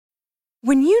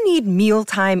When you need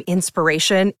mealtime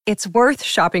inspiration, it's worth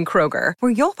shopping Kroger,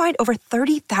 where you'll find over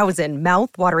 30,000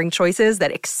 mouth-watering choices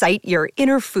that excite your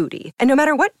inner foodie. And no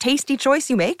matter what tasty choice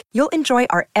you make, you'll enjoy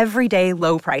our everyday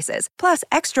low prices, plus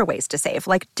extra ways to save,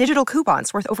 like digital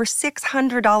coupons worth over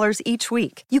 $600 each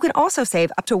week. You can also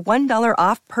save up to $1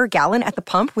 off per gallon at the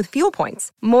pump with fuel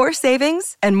points. More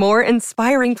savings and more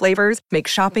inspiring flavors make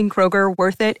shopping Kroger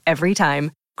worth it every time.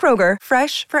 Kroger,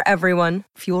 fresh for everyone.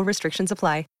 Fuel restrictions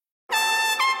apply.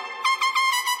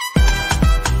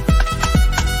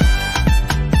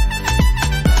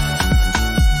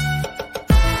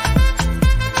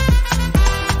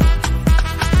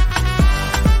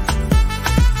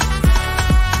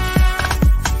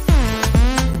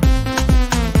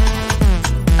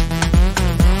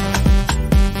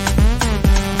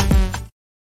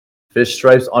 Fish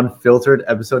Stripes Unfiltered,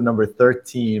 episode number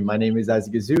 13. My name is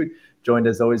Isaac Azout, joined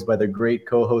as always by the great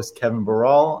co-host Kevin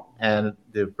Barral and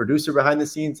the producer behind the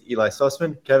scenes, Eli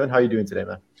Sussman. Kevin, how are you doing today,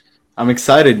 man? I'm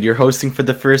excited. You're hosting for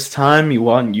the first time. You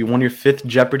won your fifth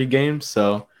Jeopardy game,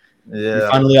 so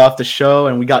you're finally off the show.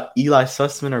 And we got Eli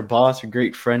Sussman, our boss, your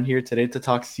great friend here today to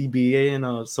talk CBA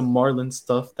and some Marlins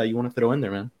stuff that you want to throw in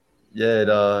there, man.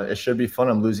 Yeah, it should be fun.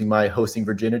 I'm losing my hosting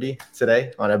virginity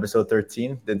today on episode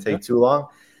 13. Didn't take too long.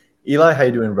 Eli, how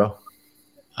you doing, bro?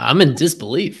 I'm in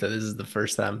disbelief that this is the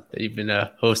first time that you've been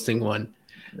hosting one.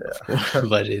 Yeah.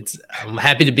 But I'm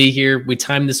happy to be here. We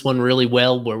timed this one really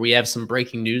well where we have some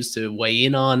breaking news to weigh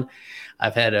in on.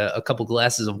 I've had a couple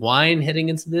glasses of wine heading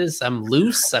into this. I'm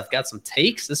loose. I've got some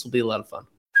takes. This will be a lot of fun.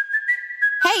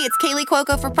 Hey, it's Kaylee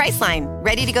Cuoco for Priceline.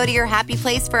 Ready to go to your happy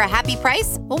place for a happy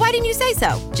price? Well, why didn't you say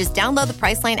so? Just download the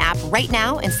Priceline app right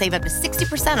now and save up to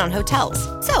 60% on hotels.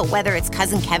 So whether it's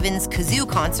Cousin Kevin's Kazoo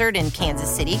Concert in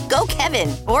Kansas City, go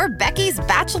Kevin, or Becky's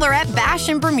Bachelorette Bash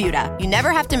in Bermuda, you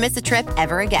never have to miss a trip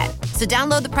ever again. So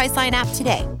download the Priceline app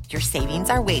today. Your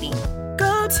savings are waiting.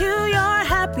 Go to your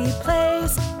happy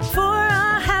place for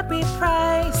a happy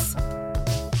price.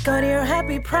 Go to your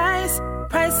happy price,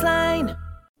 Priceline.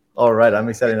 All right, I'm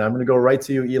excited. I'm going to go right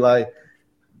to you, Eli.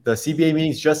 The CBA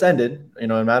meetings just ended, in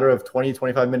a matter of 20,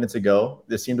 25 minutes ago.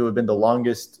 This seemed to have been the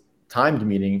longest timed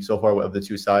meeting so far of the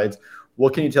two sides.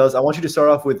 What can you tell us? I want you to start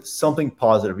off with something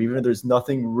positive, even if there's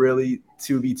nothing really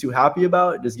to be too happy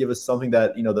about. Just give us something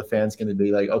that, the fans can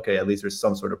be like, okay, at least there's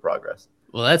some sort of progress.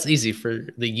 Well, that's easy for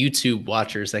the YouTube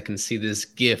watchers that can see this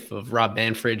GIF of Rob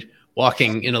Manfred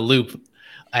walking in a loop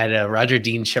at Roger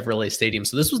Dean Chevrolet Stadium.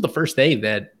 So this was the first day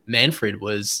that Manfred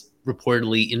was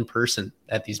reportedly in person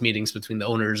at these meetings between the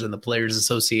owners and the Players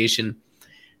Association.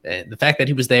 The fact that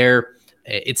he was there,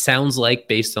 it sounds like,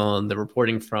 based on the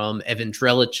reporting from Evan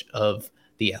Drellich of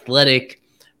The Athletic,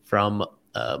 from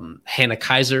Hannah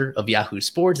Kaiser of Yahoo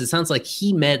Sports, it sounds like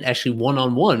he met actually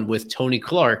one-on-one with Tony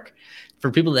Clark. For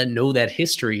people that know that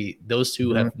history, those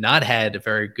two have not had a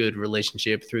very good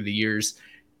relationship through the years.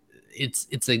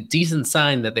 It's a decent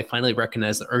sign that they finally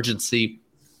recognize the urgency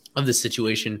of the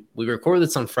situation. We record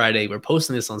this on Friday. We're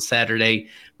posting this on Saturday.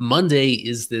 Monday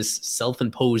is this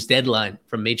self-imposed deadline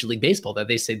from Major League Baseball that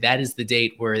they say that is the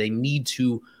date where they need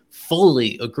to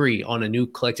fully agree on a new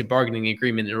collective bargaining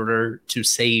agreement in order to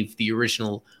save the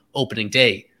original opening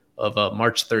day of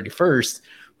March 31st,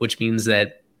 which means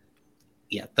that,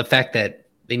 the fact that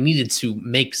they needed to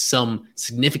make some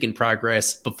significant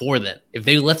progress before then. If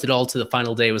they left it all to the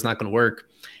final day, it was not going to work.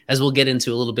 As we'll get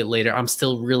into a little bit later, I'm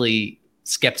still really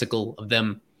skeptical of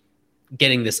them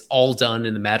getting this all done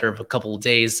in the matter of a couple of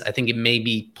days. I think it may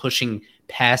be pushing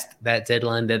past that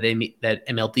deadline that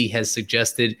MLB has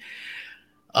suggested.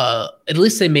 At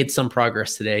least they made some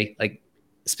progress today, like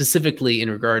specifically in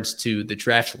regards to the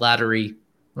draft lottery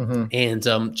and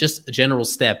just a general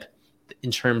step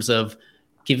in terms of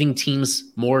giving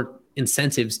teams more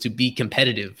incentives to be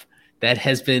competitive. That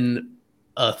has been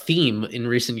a theme in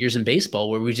recent years in baseball,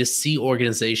 where we just see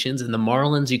organizations, and the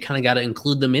Marlins, you kind of got to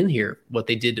include them in here, what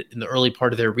they did in the early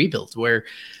part of their rebuild, where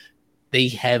they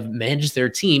have managed their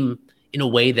team in a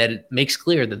way that it makes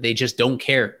clear that they just don't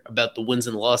care about the wins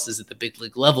and losses at the big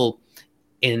league level.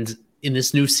 And in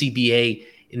this new CBA,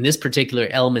 in this particular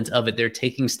element of it, they're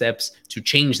taking steps to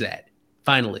change that.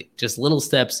 Finally, just little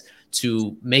steps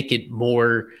to make it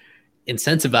more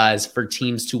incentivized for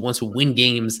teams to want to win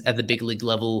games at the big league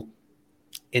level.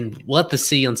 And we'll have to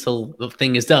see until the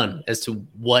thing is done as to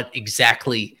what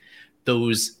exactly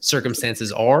those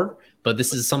circumstances are. But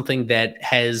this is something that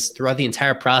has, throughout the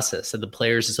entire process, that the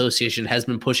Players Association has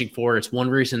been pushing for. It's one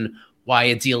reason why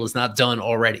a deal is not done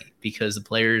already, because the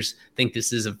players think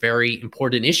this is a very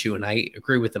important issue, and I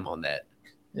agree with them on that.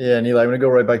 Yeah, and Eli, I'm going to go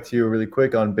right back to you really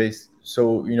quick on base.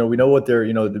 So, we know what they're,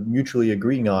 mutually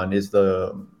agreeing on is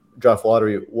the draft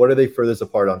lottery. What are they furthest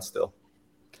apart on still?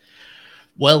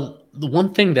 Well, the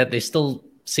one thing that they still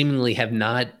seemingly have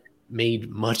not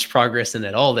made much progress in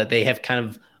at all, that they have kind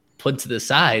of put to the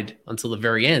side until the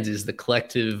very end, is the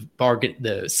collective bargain,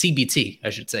 the CBT, I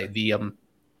should say, the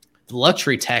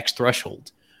luxury tax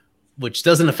threshold, which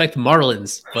doesn't affect the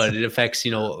Marlins, but it affects,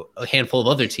 a handful of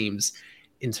other teams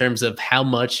in terms of how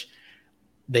much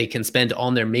they can spend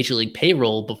on their major league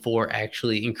payroll before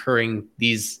actually incurring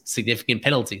these significant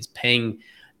penalties, paying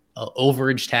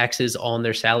overage taxes on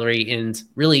their salary. And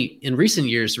really, in recent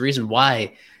years, the reason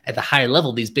why at the higher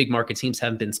level these big market teams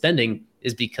haven't been spending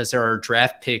is because there are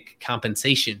draft pick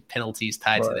compensation penalties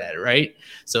tied to that, right?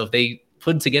 So if they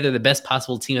put together the best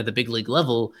possible team at the big league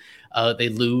level, they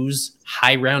lose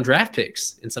high round draft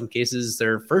picks. In some cases,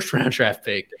 their first round draft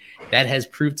pick. That has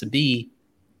proved to be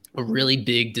a really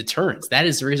big deterrence. That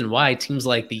is the reason why teams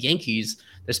like the Yankees,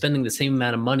 they're spending the same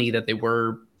amount of money that they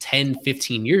were 10,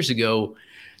 15 years ago,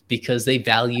 because they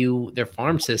value their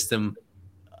farm system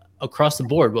across the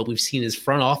board. What we've seen is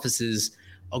front offices,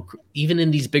 even in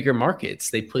these bigger markets,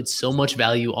 they put so much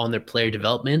value on their player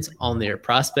development, on their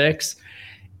prospects.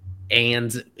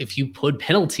 And if you put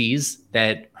penalties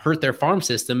that hurt their farm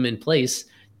system in place,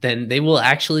 then they will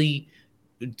actually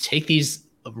take these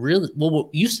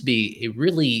what used to be a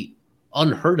really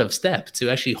unheard of step to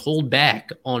actually hold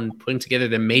back on putting together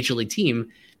their major league team,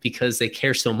 because they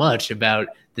care so much about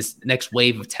this next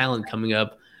wave of talent coming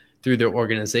up through their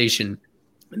organization.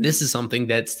 And this is something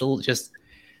that's still just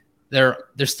there's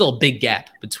still a big gap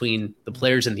between the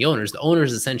players and the owners. The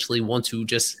owners essentially want to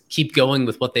just keep going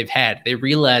with what they've had. They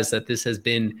realize that this has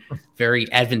been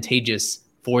very advantageous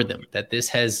for them, that this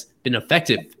has been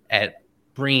effective at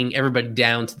bringing everybody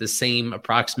down to the same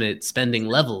approximate spending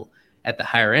level at the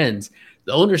higher ends.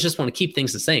 The owners just want to keep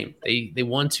things the same. They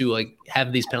want to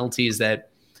have these penalties that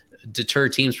deter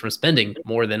teams from spending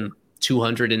more than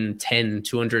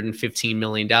 $215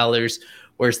 million,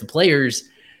 whereas the players,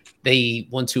 they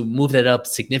want to move that up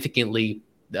significantly.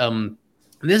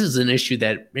 This is an issue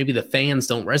that maybe the fans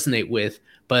don't resonate with,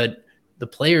 but the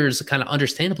players kind of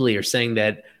understandably are saying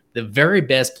that the very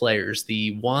best players,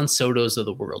 the Juan Sotos of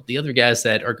the world, the other guys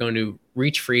that are going to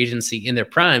reach free agency in their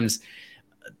primes,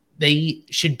 they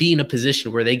should be in a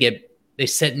position where they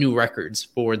set new records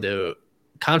for the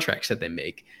contracts that they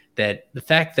make. That the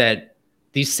fact that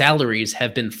these salaries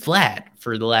have been flat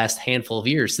for the last handful of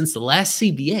years, since the last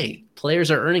CBA, players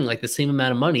are earning like the same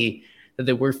amount of money that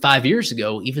they were 5 years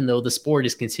ago, even though the sport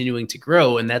is continuing to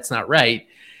grow, and that's not right.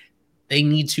 They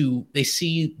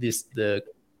see the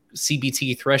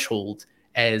CBT threshold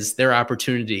as their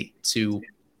opportunity to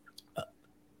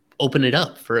open it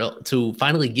up to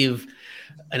finally give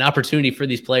an opportunity for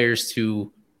these players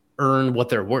to earn what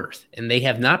they're worth. And they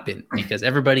have not been, because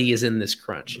everybody is in this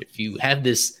crunch. If you have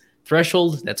this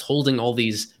threshold that's holding all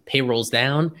these payrolls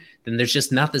down, then there's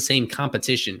just not the same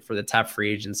competition for the top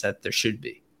free agents that there should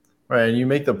be. Right. And you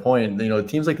make the point,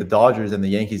 teams like the Dodgers and the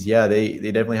Yankees, they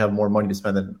definitely have more money to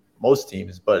spend than most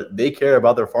teams, but they care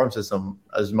about their farm system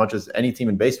as much as any team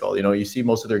in baseball. You see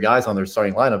most of their guys on their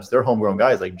starting lineups, they're homegrown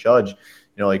guys like Judge,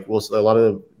 a lot of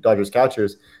the Dodgers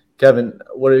catchers. Kevin,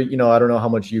 I don't know how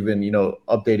much you've been,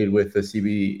 updated with the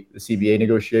CBA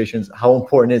negotiations. How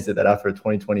important is it that after a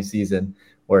 2020 season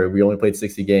where we only played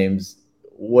 60 games,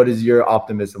 what is your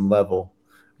optimism level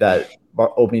that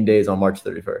opening day is on March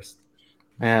 31st?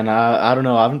 Man, I don't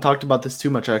know. I haven't talked about this too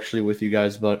much actually with you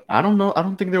guys, but I don't know. I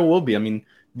don't think there will be. I mean,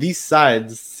 these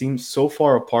sides seem so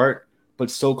far apart, but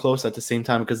so close at the same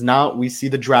time, because now we see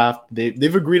the draft.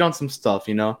 They've agreed on some stuff,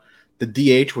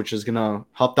 the DH, which is going to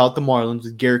help out the Marlins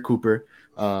with Garrett Cooper.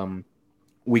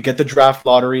 We get the draft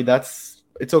lottery. It's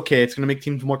okay. It's going to make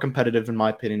teams more competitive, in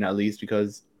my opinion, at least,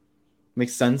 because it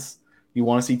makes sense. You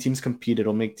want to see teams compete.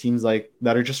 It'll make teams that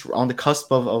are just on the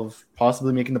cusp of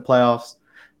possibly making the playoffs,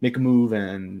 make a move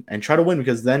and try to win,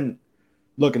 because then,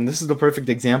 look, and this is the perfect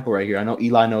example right here. I know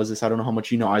Eli knows this. I don't know how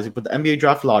much you know, Isaac, but the NBA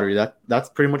draft lottery, that's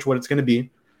pretty much what it's going to be.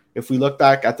 If we look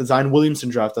back at the Zion Williamson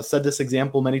draft, I've said this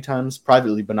example many times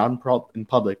privately, but not in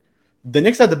public. The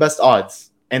Knicks had the best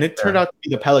odds, and it turned out to be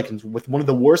the Pelicans with one of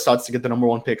the worst odds to get the number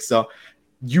one pick. So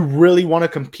you really want to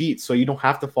compete so you don't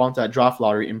have to fall into that draft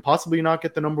lottery and possibly not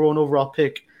get the number one overall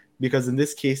pick, because in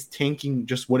this case, tanking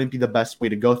just wouldn't be the best way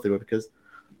to go through it, because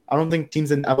I don't think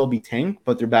teams in MLB tank,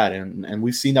 but they're bad. And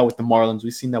we've seen that with the Marlins.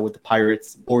 We've seen that with the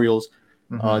Pirates, Orioles.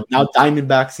 Now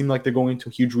Diamondbacks seem like they're going to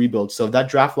a huge rebuild. So if that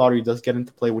draft lottery does get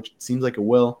into play, which it seems like it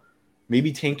will,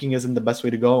 maybe tanking isn't the best way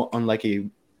to go on like a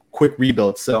quick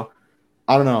rebuild. So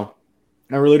I don't know.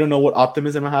 I really don't know what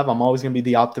optimism I have. I'm always going to be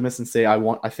the optimist and say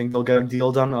I think they'll get a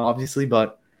deal done, obviously.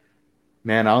 But,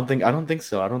 man, I don't think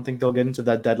so. I don't think they'll get into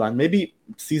that deadline. Maybe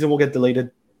season will get delayed a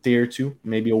day or two,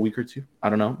 maybe a week or two. I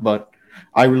don't know. But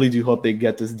I really do hope they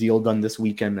get this deal done this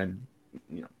weekend, and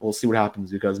we'll see what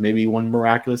happens, because maybe one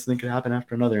miraculous thing could happen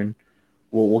after another, and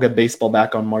we'll get baseball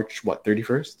back on March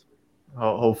 31st.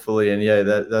 Oh, hopefully. And yeah,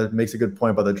 that makes a good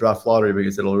point about the draft lottery,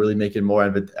 because it'll really make it more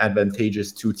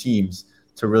advantageous to teams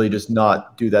to really just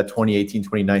not do that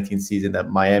 2018-2019 season that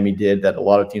Miami did, that a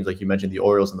lot of teams, like you mentioned, the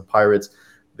Orioles and the Pirates,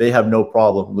 they have no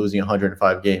problem losing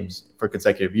 105 games for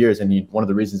consecutive years. And one of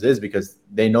the reasons is because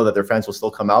they know that their fans will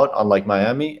still come out, unlike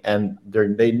Miami, and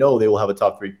they know they will have a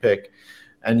top 3 pick.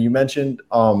 And you mentioned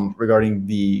regarding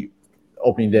the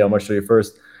opening day on March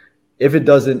 31st, if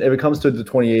it comes to the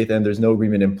 28th and there's no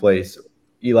agreement in place,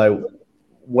 Eli,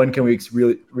 when can we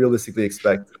realistically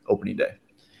expect opening day?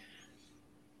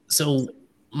 So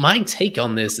my take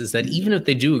on this is that even if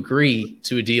they do agree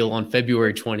to a deal on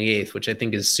February 28th, which I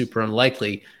think is super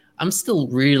unlikely, I'm still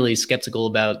really skeptical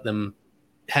about them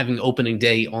having opening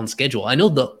day on schedule. I know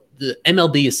the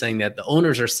MLB is saying that, the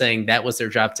owners are saying that was their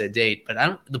drop dead date,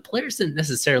 but the players didn't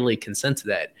necessarily consent to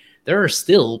that. There are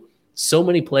still so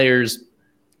many players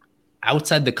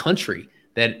outside the country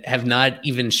that have not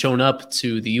even shown up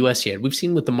to the U.S. yet. We've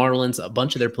seen with the Marlins, a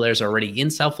bunch of their players are already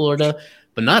in South Florida,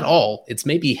 but not all. It's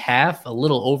maybe half, a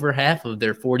little over half of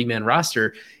their 40-man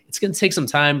roster. It's going to take some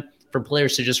time for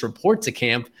players to just report to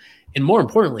camp. And more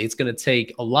importantly, it's going to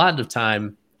take a lot of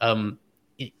time, at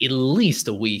least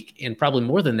a week, and probably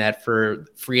more than that, for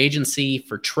free agency,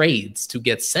 for trades to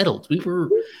get settled.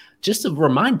 Just to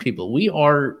remind people, we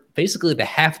are basically the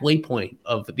halfway point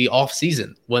of the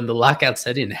offseason when the lockout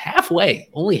set in. Halfway,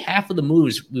 only half of the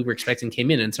moves we were expecting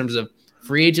came in terms of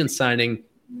free agent signing.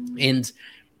 And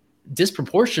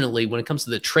disproportionately, when it comes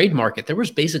to the trade market, there was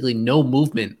basically no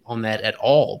movement on that at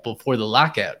all before the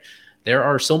lockout. There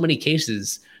are so many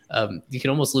cases, you can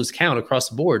almost lose count across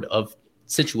the board, of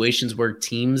situations where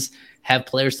teams have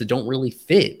players that don't really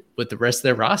fit with the rest of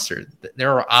their roster.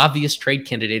 There are obvious trade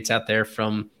candidates out there,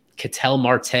 from Ketel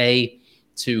Marte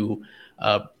to,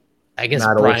 I guess,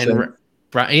 Brian.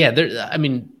 Yeah,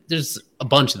 there's a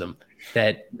bunch of them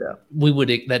that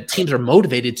that teams are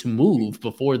motivated to move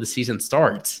before the season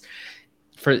starts.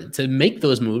 To make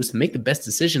those moves, to make the best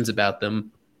decisions about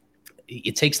them,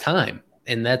 it takes time.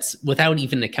 And that's without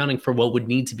even accounting for what would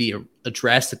need to be a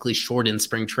drastically shortened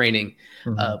spring training.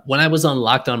 Mm-hmm. When I was on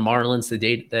Locked On Marlins, the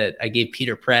date that I gave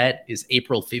Peter Pratt is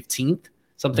April 15th,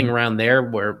 something around there,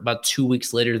 where about 2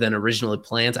 weeks later than originally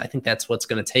planned. I think that's what's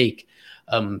going to take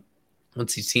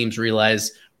once these teams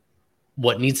realize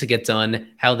what needs to get done,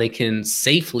 how they can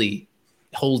safely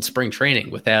hold spring training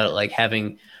without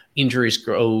having injuries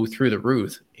grow through the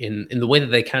roof in the way that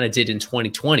they kind of did in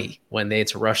 2020 when they had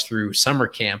to rush through summer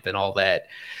camp and all that.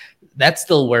 That's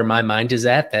still where my mind is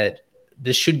at, that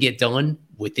this should get done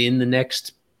within the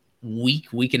next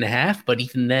week and a half. But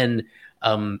even then,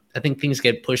 I think things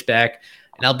get pushed back,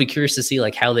 and I'll be curious to see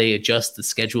how they adjust the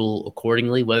schedule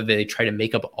accordingly, whether they try to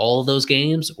make up all of those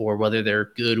games or whether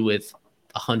they're good with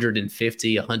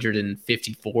 150,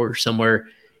 154, somewhere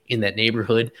in that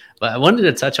neighborhood. But I wanted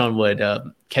to touch on what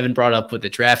Kevin brought up with the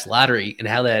draft lottery and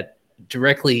how that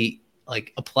directly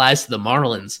applies to the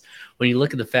Marlins. When you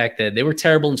look at the fact that they were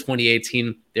terrible in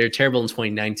 2018, they were terrible in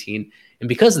 2019. And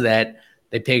because of that,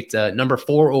 they picked number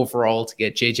 4 overall to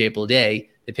get JJ Bleday.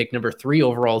 They picked number 3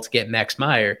 overall to get Max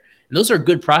Meyer. And those are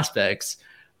good prospects.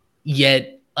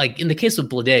 Yet, in the case of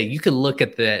Bleday, you could look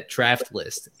at the draft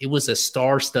list. It was a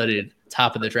star-studded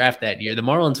top of the draft that year. The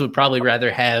Marlins would probably rather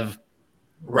have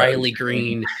Riley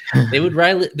Green.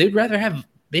 They'd rather have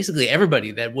basically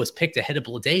everybody that was picked ahead of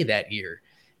Bleday that year.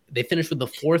 They finished with the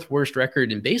 4th worst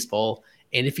record in baseball.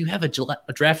 And if you have a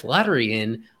draft lottery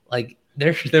in,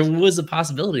 there was a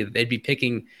possibility that they'd be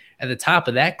picking at the top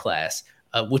of that class.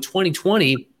 With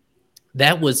 2020,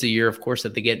 that was the year, of course,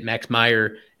 that they get Max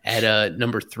Meyer at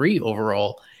number 3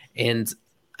 overall. And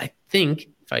I think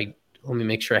let me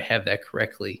make sure I have that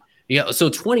correctly. Yeah, so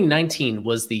 2019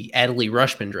 was the Adley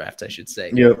Rutschman draft, I should say.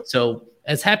 Yeah. So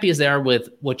as happy as they are with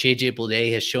what JJ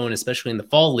Bleday has shown, especially in the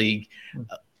fall league,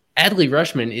 Adley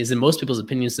Rutschman is, in most people's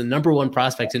opinions, the number 1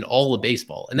 prospect in all of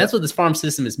baseball. And that's what this farm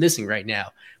system is missing right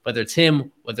now. Whether it's him,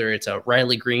 whether it's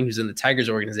Riley Green, who's in the Tigers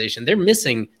organization,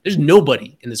 there's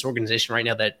nobody in this organization right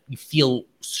now that you feel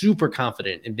super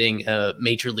confident in being a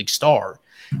major league star.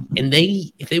 And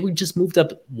if they would just moved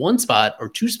up 1 spot or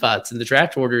 2 spots in the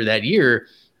draft order that year,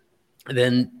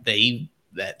 then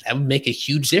that would make a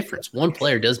huge difference. One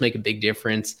player does make a big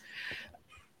difference.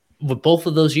 With both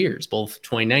of those years, both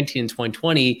 2019 and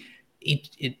 2020,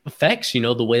 it affects,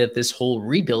 the way that this whole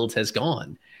rebuild has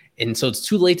gone. And so it's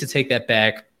too late to take that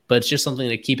back, but it's just something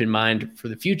to keep in mind for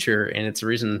the future. And it's a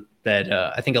reason that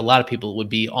I think a lot of people would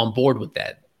be on board with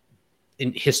that.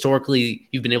 And historically,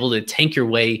 you've been able to tank your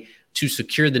way to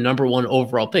secure the number one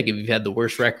overall pick if you've had the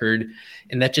worst record.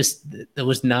 And that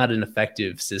was not an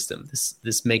effective system.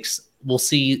 We'll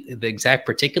see the exact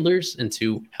particulars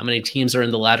into how many teams are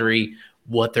in the lottery,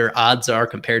 what their odds are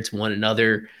compared to one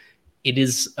another. It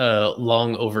is a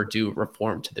long overdue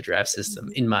reform to the draft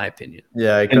system, in my opinion.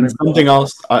 Yeah, and something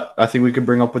else I think we could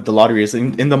bring up with the lottery is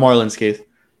in the Marlins case.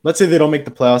 Let's say they don't make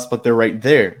the playoffs, but they're right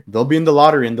there. They'll be in the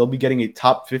lottery and they'll be getting a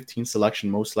top 15 selection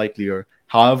most likely, or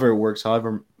however it works,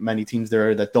 however many teams there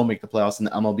are that don't make the playoffs in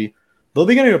the MLB. They'll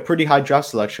be getting a pretty high draft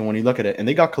selection when you look at it. And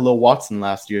they got Khalil Watson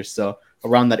last year, so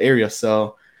around that area.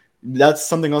 So that's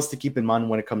something else to keep in mind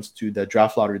when it comes to the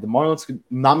draft lottery. The Marlins could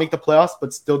not make the playoffs,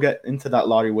 but still get into that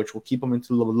lottery, which will keep them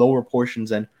into the lower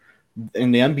portions. And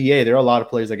in the NBA, there are a lot of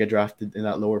players that get drafted in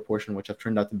that lower portion, which have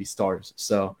turned out to be stars.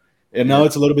 So I know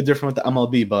it's a little bit different with the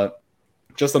MLB, but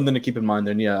just something to keep in mind.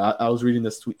 And yeah, I was reading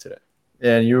this tweet today.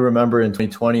 And you remember in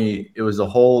 2020, it was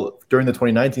during the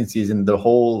 2019 season, the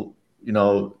whole,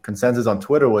 consensus on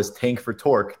Twitter was tank for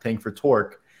torque.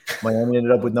 Miami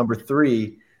ended up with number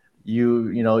 3.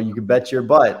 You could bet your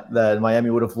butt that Miami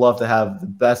would have loved to have the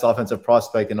best offensive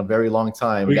prospect in a very long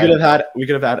time. We could have had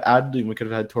Adley, we could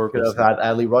have had Torkelson. Could have had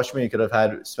Adley Rutschman. You could have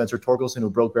had Spencer Torkelson, who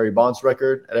broke Barry Bonds'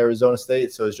 record at Arizona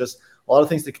State. So it's just a lot of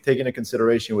things to take into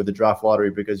consideration with the draft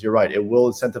lottery, because you're right, it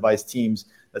will incentivize teams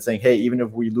that's saying, hey, even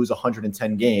if we lose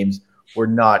 110 games, we're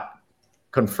not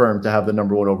confirmed to have the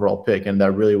number 1 overall pick, and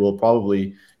that really will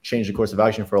probably change the course of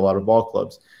action for a lot of ball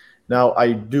clubs. Now,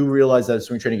 I do realize that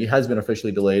spring training has been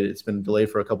officially delayed. It's been delayed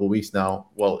for a couple of weeks now.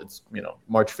 Well, it's,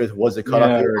 March 5th was the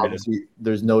cutoff date. Obviously,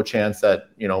 there's no chance that,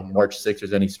 March 6th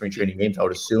there's any spring training games, I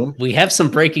would assume. We have some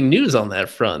breaking news on that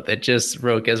front that just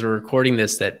broke as we're recording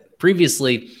this, that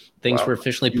previously things were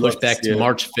officially pushed back to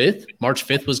March 5th. March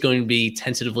 5th was going to be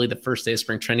tentatively the first day of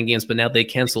spring training games, but now they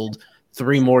canceled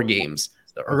 3 more games.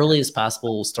 The earliest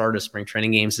possible start of spring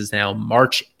training games is now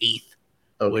March 8th.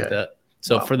 Okay.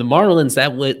 For the Marlins,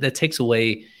 that takes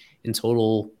away in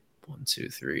total 1, 2,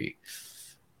 3,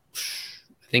 I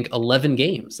think 11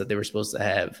 games that they were supposed to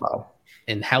have. Wow.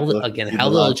 And how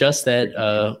they'll adjust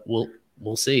that,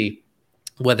 we'll see.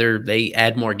 Whether they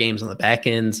add more games on the back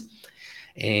end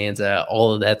and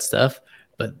all of that stuff.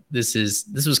 But this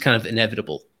was kind of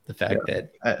inevitable. The fact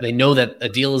that they know that a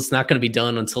deal is not going to be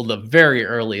done until the very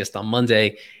earliest on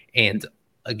Monday. And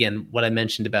again, what I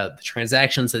mentioned about the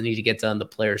transactions that need to get done, the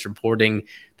players reporting,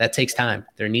 that takes time.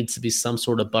 There needs to be some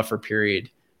sort of buffer period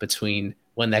between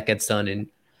when that gets done and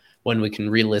when we can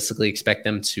realistically expect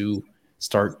them to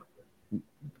start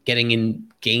getting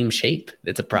in game shape.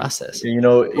 It's a process.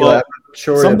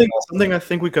 Something I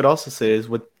think we could also say is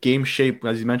with game shape,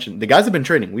 as you mentioned, the guys have been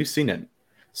training. We've seen it.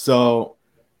 So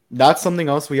that's something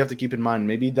else we have to keep in mind.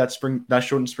 Maybe that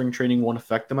shortened spring training won't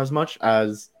affect them as much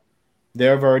as they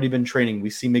have already been training. We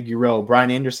see Miggy Rowe.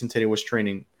 Brian Anderson today was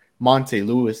training. Monte,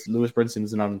 Lewis Brinson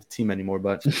is not on the team anymore,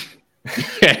 but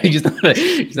he's not on the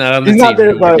team. Not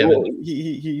there, but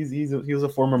he was a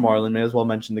former Marlin. May as well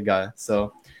mention the guy.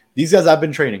 So these guys have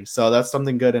been training. So that's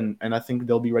something good, and I think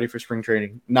they'll be ready for spring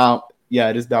training. Now, yeah,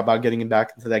 it is about getting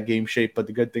back into that game shape, but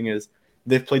the good thing is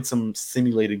they've played some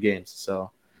simulated games.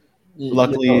 So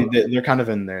luckily, they're kind of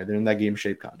in there. They're in that game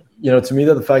shape kind of. To me,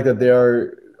 the fact that they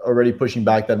are already pushing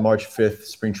back that March 5th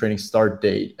spring training start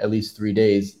date at least 3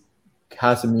 days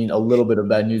has to mean a little bit of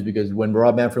bad news, because when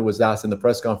Rob Manfred was asked in the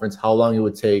press conference how long it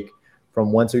would take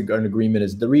from once an agreement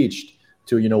is reached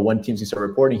to, when teams can start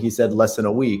reporting, he said less than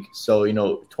a week. So,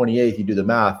 28th, you do the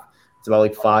math, it's about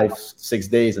like 5-6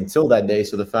 days until that day.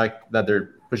 So the fact that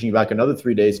they're pushing back another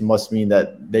 3 days must mean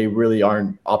that they really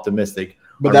aren't optimistic.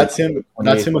 But that's him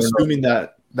assuming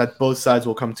that both sides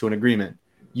will come to an agreement.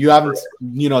 You haven't,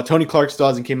 Tony Clark still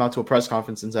hasn't came out to a press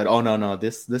conference and said, "Oh no,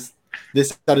 this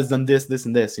side has done this,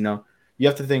 and this." You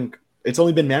have to think it's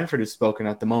only been Manfred who's spoken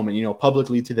at the moment,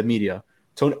 publicly to the media.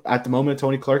 At the moment,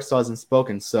 Tony Clark still hasn't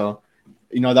spoken, so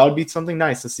that would be something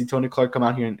nice to see Tony Clark come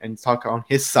out here and talk on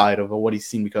his side of what he's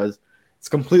seen, because it's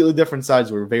completely different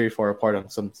sides. We're very far apart on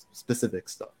some specific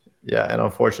stuff. Yeah, and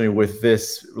unfortunately, with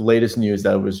this latest news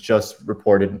that was just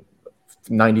reported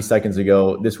 90 seconds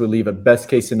ago, this would leave a best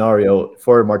case scenario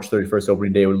for March 31st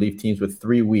opening day. It would leave teams with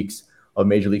 3 weeks of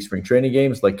Major League spring training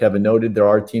games. Like Kevin noted, there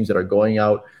are teams that are going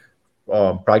out,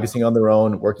 practicing on their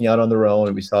own, working out on their own.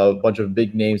 And we saw a bunch of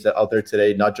big names out there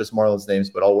today, not just Marlins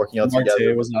names, but all working out together.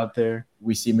 Marte was out there.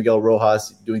 We see Miguel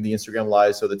Rojas doing the Instagram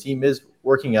live. So the team is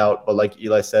working out, but like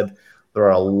Eli said, there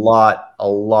are a lot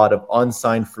of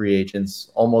unsigned free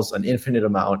agents, almost an infinite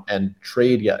amount, and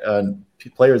players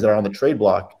that are on the trade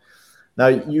block. Now,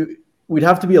 we'd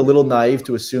have to be a little naive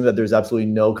to assume that there's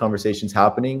absolutely no conversations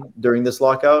happening during this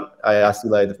lockout. I asked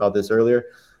Eli about this earlier.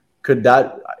 Could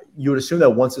that, you would assume that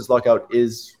once this lockout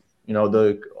is,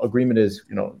 the agreement is,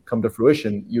 come to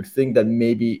fruition, you'd think that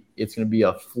maybe it's going to be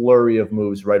a flurry of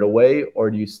moves right away,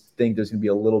 or do you think there's going to be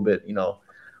a little bit,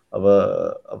 of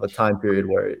a time period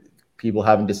where people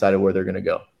haven't decided where they're going to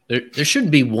go? There should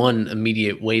be one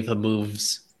immediate wave of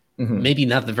moves, maybe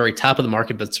not the very top of the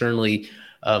market, but certainly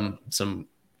some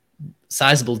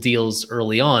sizable deals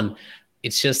early on.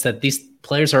 It's just that these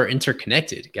players are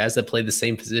interconnected, guys that play the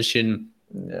same position.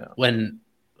 Yeah. When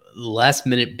last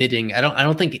minute bidding, I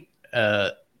don't think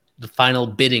the final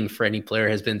bidding for any player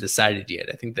has been decided yet.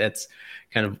 I think that's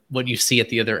kind of what you see at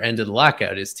the other end of the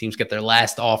lockout is teams get their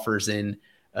last offers in.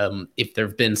 If there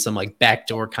have been some like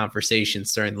backdoor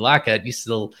conversations during the lockout, you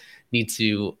still need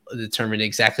to determine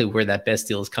exactly where that best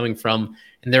deal is coming from.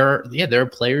 And there are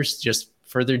players just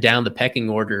further down the pecking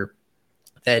order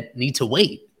that need to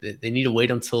wait. They need to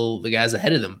wait until the guys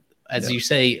ahead of them. As you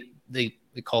say, they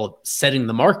call it setting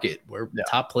the market, where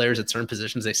top players at certain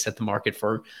positions, they set the market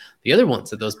for the other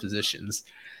ones at those positions.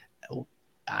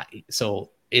 So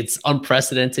it's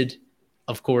unprecedented,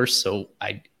 of course. So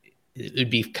it would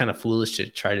be kind of foolish to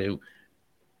try to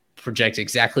project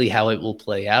exactly how it will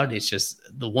play out. It's just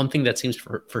the one thing that seems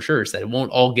for sure is that it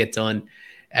won't all get done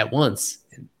at once.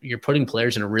 And you're putting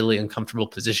players in a really uncomfortable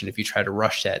position if you try to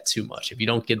rush that too much. If you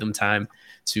don't give them time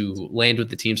to land with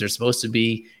the teams they're supposed to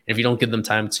be, and if you don't give them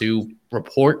time to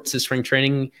report to spring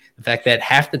training, the fact that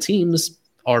half the teams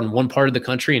are in one part of the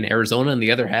country in Arizona and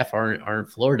the other half are in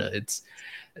Florida, it's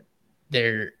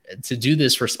there to do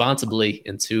this responsibly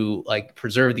and to like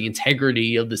preserve the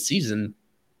integrity of the season.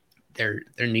 There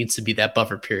needs to be that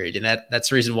buffer period, and that's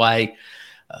the reason why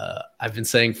I've been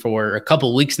saying for a couple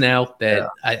of weeks now that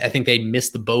I think they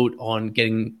missed the boat on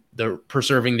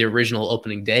preserving the original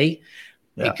opening day.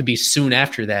 Yeah. It could be soon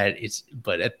after that.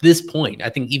 But at this point, I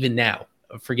think even now,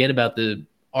 forget about the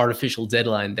artificial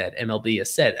deadline that MLB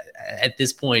has set. At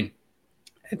this point,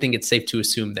 I think it's safe to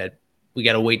assume that we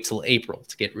got to wait till April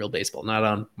to get real baseball, not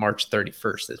on March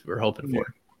 31st as we were hoping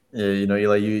for. Yeah,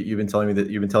 Eli, you've been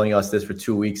telling us this for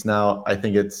 2 weeks now. I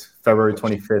think it's February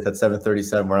 25th at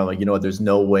 7:37, where I'm like, there's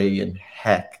no way in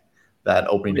heck that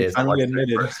opening day is finally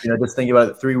admitted. Just think about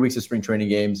it, 3 weeks of spring training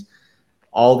games.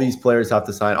 All these players have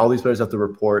to sign. All these players have to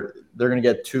report. They're going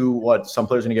to get some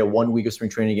players are going to get 1 week of spring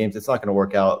training games. It's not going to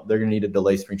work out. They're going to need to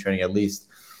delay spring training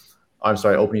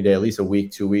opening day at least a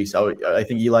week, 2 weeks. I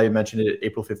think Eli mentioned it,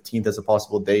 April 15th as a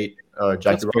possible date.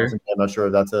 Jackie Robinson, I'm not sure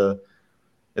if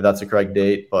that's a correct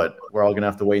date, but we're all going to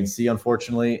have to wait and see,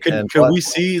 unfortunately. Could we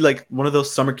see like one of those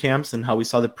summer camps and how we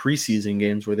saw the preseason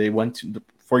games where they went to,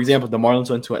 for example, the Marlins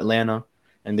went to Atlanta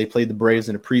and they played the Braves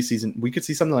in a preseason? We could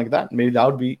see something like that. Maybe that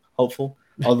would be helpful.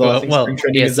 Although I think spring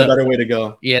training is a better way to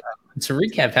go. Yeah. To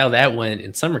recap how that went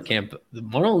in summer camp, the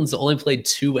Marlins only played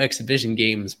 2 exhibition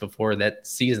games before that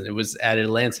season. It was at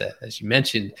Atlanta, as you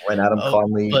mentioned. When Adam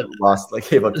Conley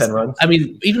gave up 10 runs. I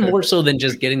mean, even more so than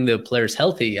just getting the players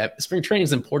healthy, spring training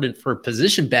is important for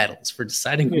position battles, for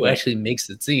deciding who actually makes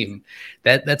the team.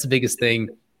 That's the biggest thing,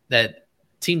 that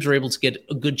teams were able to get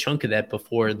a good chunk of that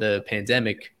before the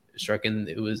pandemic struck, and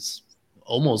it was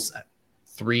almost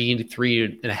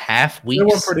 3.5 weeks. They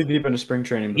were pretty deep into spring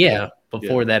training.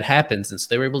 Before that happens. And so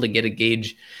they were able to get a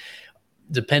gauge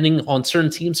depending on certain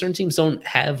teams. Certain teams don't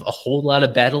have a whole lot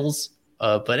of battles,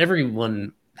 but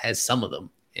everyone has some of them.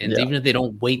 And even if they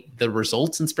don't wait the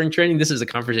results in spring training, this is a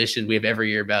conversation we have every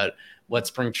year about what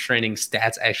spring training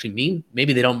stats actually mean.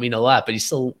 Maybe they don't mean a lot, but you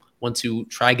still want to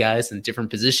try guys in different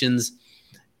positions.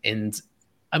 And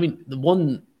I mean, the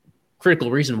one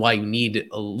critical reason why you need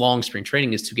a long spring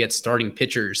training is to get starting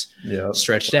pitchers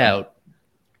stretched out.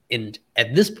 And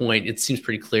at this point, it seems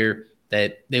pretty clear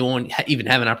that they won't even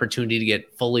have an opportunity to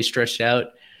get fully stretched out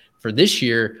for this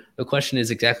year. The question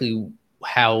is exactly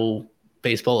how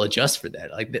baseball adjusts for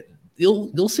that. Like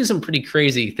you'll see some pretty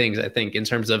crazy things, I think, in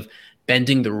terms of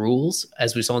bending the rules,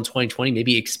 as we saw in 2020,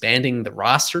 maybe expanding the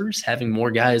rosters, having more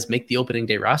guys make the opening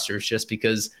day rosters just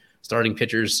because starting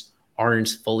pitchers aren't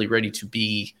fully ready to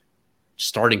be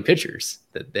starting pitchers,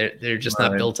 that they're just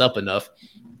not built up enough.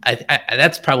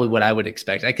 That's probably what I would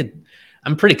expect.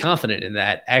 I'm pretty confident in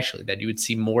that, actually, that you would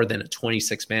see more than a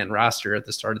 26-man roster at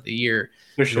the start of the year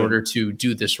in order to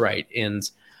do this right and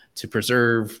to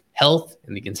preserve health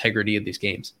and the integrity of these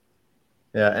games.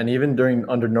 Yeah, and even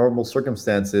under normal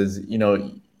circumstances,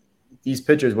 these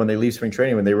pitchers, when they leave spring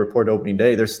training, when they report opening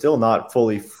day, they're still not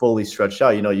fully stretched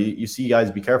out. You see guys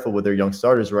be careful with their young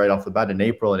starters right off the bat in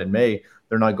April and in May.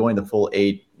 They're not going the full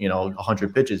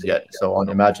 100 pitches yet. So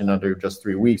imagine under just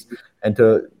 3 weeks. And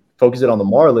to focus it on the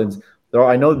Marlins,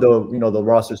 I know the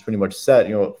roster is pretty much set,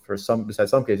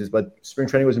 besides some cases, but spring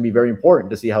training was going to be very important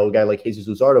to see how a guy like Jesus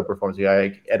Luzardo performs, a guy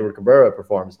like Edward Cabrera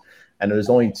performs. And there's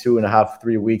only 2.5,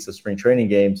 3 weeks of spring training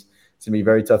games. It's going to be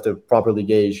very tough to properly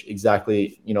gauge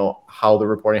exactly, how they're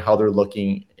reporting, how they're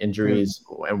looking, injuries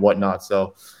and whatnot.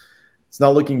 So it's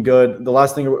not looking good. The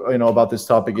last thing, about this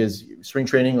topic is spring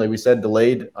training, like we said,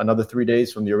 delayed another 3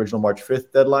 days from the original March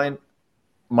 5th deadline.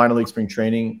 Minor league spring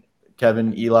training.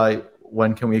 Kevin, Eli,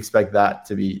 when can we expect that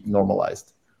to be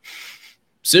normalized?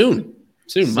 Soon.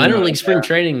 Minor league spring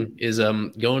training is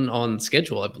going on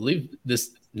schedule. I believe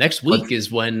this next week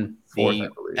is when the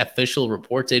official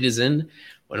report date is in,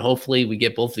 when hopefully we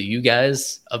get both of you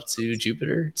guys up to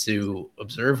Jupiter to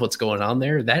observe what's going on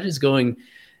there. That is going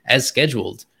as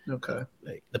scheduled. Okay.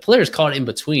 The players caught in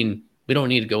between. We don't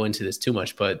need to go into this too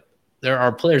much, but there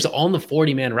are players on the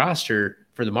 40-man roster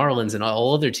for the Marlins and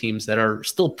all other teams that are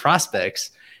still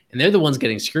prospects, and they're the ones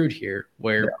getting screwed here,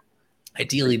 where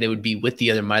ideally they would be with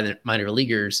the other minor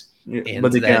leaguers. And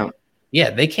but they can't. Yeah,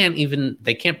 they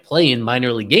can't play in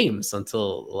minor league games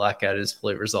until the lockout is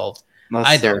fully resolved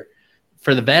either.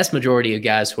 For the vast majority of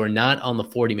guys who are not on the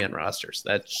 40-man rosters,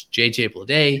 that's J.J.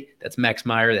 Bleday, that's Max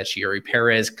Meyer, that's Yuri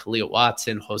Perez, Khalil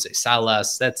Watson, Jose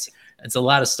Salas. That's a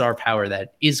lot of star power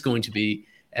that is going to be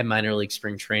at minor league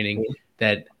spring training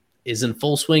that is in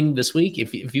full swing this week.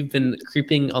 If you've been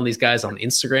creeping on these guys on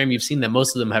Instagram, you've seen that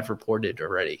most of them have reported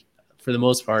already. For the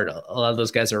most part, a lot of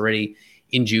those guys are already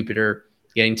in Jupiter,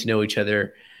 getting to know each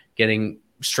other, getting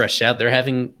stretched out. They're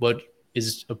having what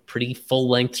is a pretty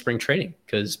full-length spring training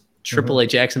because AAA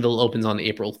Jacksonville opens on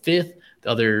April 5th. The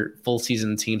other full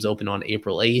season teams open on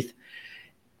April 8th.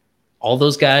 All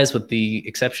those guys, with the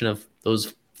exception of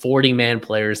those 40-man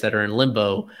players that are in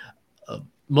limbo,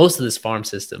 most of this farm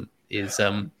system is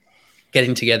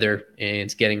getting together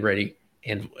and getting ready.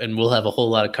 And we'll have a whole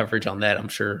lot of coverage on that, I'm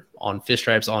sure, on Fish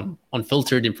Stripes, on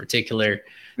Filtered in particular.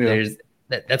 Yeah.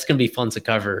 That's going to be fun to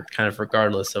cover, kind of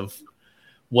regardless of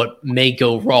what may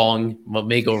go wrong, what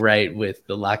may go right with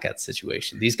the lockout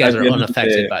situation. These guys are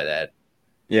unaffected by that.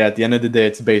 Yeah, at the end of the day,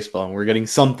 it's baseball, and we're getting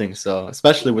something. So,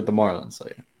 especially with the Marlins. So,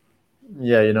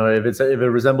 yeah, if it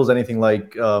resembles anything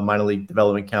like minor league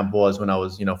development camp was when I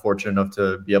was, fortunate enough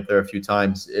to be up there a few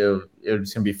times, it's going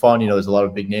to be fun. There's a lot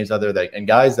of big names out there and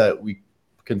guys that we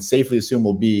can safely assume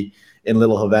will be in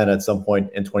Little Havana at some point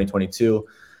in 2022.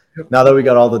 Now that we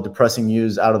got all the depressing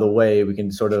news out of the way, we can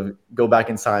sort of go back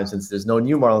in time. Since there's no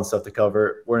new Marlins stuff to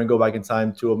cover, we're going to go back in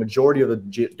time to a majority of the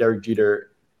Derek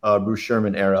Jeter, Bruce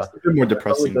Sherman era. A bit more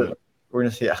depressing. We're going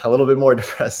to see a little bit more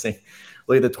depressing.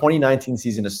 Look at the 2019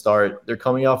 season to start. They're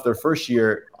coming off their first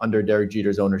year under Derek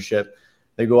Jeter's ownership.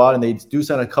 They go out and they do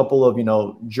sign a couple of,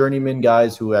 journeyman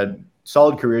guys who had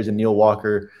solid careers in Neil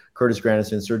Walker, Curtis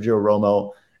Granderson, Sergio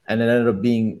Romo, and it ended up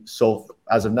being,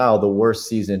 as of now, the worst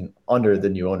season under the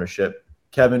new ownership.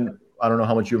 Kevin, I don't know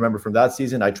how much you remember from that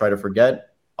season. I try to forget.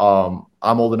 I'm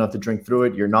old enough to drink through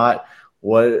it. You're not.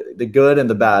 What the good and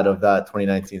the bad of that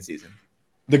 2019 season?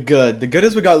 The good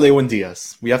is we got Lewin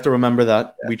Diaz. We have to remember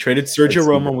that. Yeah. We traded Sergio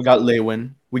Romo. We got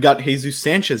Lewin. We got Jesus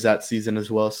Sanchez that season as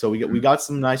well. So we got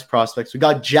some nice prospects. We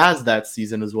got Jazz that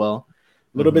season as well.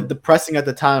 A little bit depressing at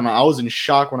the time. I was in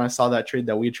shock when I saw that trade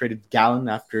that we had traded Gallen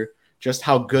after just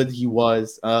how good he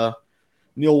was.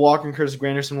 Neil Walker and Curtis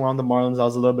Granderson were on the Marlins. That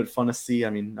was a little bit fun to see. I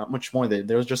mean, not much more.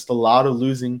 There was just a lot of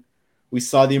losing. We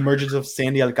saw the emergence of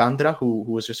Sandy Alcantara, who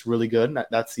was just really good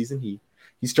that season. He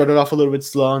started off a little bit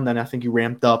slow, and then I think he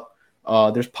ramped up.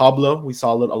 There's Pablo. We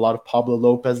saw a lot of Pablo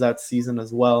Lopez that season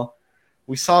as well.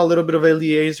 We saw a little bit of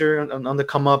Eliezer on the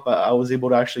come up. I was able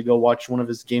to actually go watch one of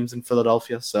his games in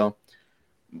Philadelphia, so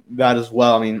that as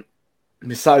well. I mean,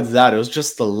 besides that, it was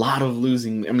just a lot of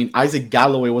losing. I mean, Isaac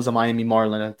Galloway was a Miami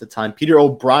Marlin at the time. Peter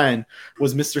O'Brien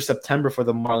was Mr. September for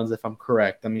the Marlins, if I'm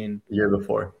correct. I mean, year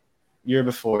before,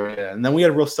 yeah. And then we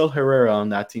had Rosel Herrera on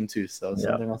that team too, so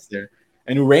something else there.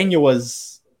 And Urania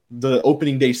was the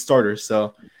opening day starter,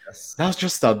 so that was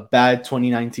just a bad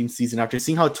 2019 season. After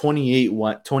seeing how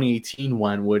 2018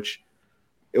 went, which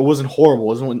it wasn't horrible. It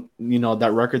wasn't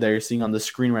that record that you're seeing on the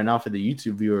screen right now for the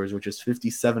YouTube viewers, which is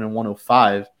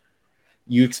 57-105.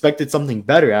 You expected something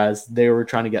better as they were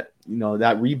trying to get,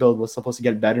 that rebuild was supposed to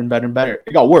get better and better and better.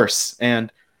 It got worse.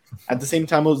 And at the same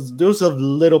time, there was a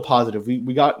little positive.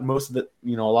 We got most of the,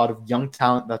 a lot of young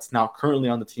talent that's now currently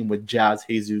on the team with Jazz,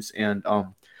 Jesus, and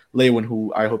Lewin,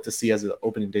 who I hope to see as an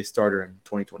opening day starter in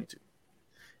 2022.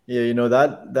 Yeah,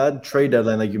 that trade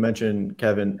deadline, like you mentioned,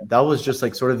 Kevin, that was just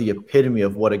like sort of the epitome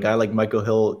of what a guy like Michael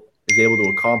Hill is able to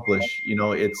accomplish.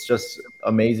 It's just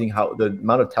amazing how the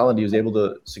amount of talent he was able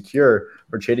to secure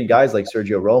for trading guys like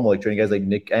Sergio Romo, like trading guys like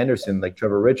Nick Anderson, like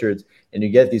Trevor Richards, and you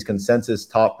get these consensus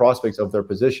top prospects of their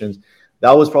positions.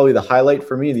 That was probably the highlight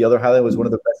for me. The other highlight was one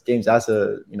of the best games as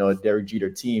a Derek Jeter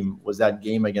team was that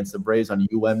game against the Braves on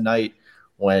UM night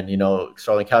when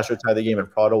Starlin Castro tied the game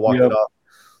and Prado walked it off.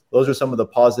 Those are some of the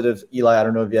positives. Eli, I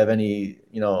don't know if you have any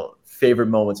favorite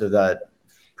moments of that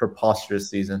preposterous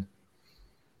season.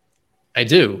 I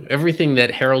do. Everything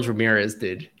that Harold Ramirez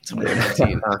did in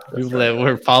 2019. People that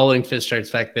were following Fish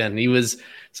Strikes back then. He was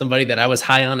somebody that I was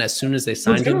high on as soon as they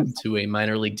signed him to a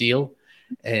minor league deal.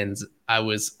 And I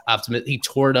was optimistic. He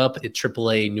tore it up at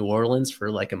AAA New Orleans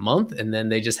for like a month, and then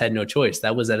they just had no choice.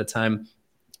 That was at a time,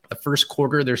 the first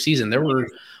quarter of their season. There were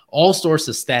all sorts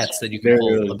of stats that you could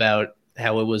pull about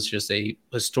how it was just a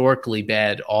historically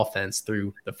bad offense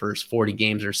through the first 40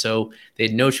 games or so. They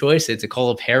had no choice. They had to call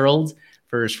up Harold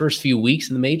for his first few weeks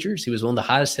in the majors. He was one of the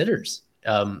hottest hitters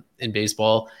in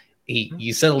baseball.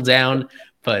 He settled down,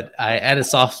 but I had a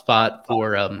soft spot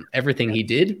for everything he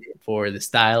did, for the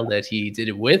style that he did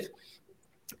it with.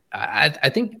 I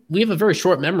think we have a very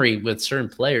short memory with certain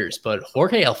players, but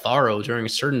Jorge Alfaro during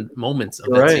certain moments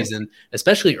of that season,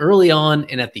 especially early on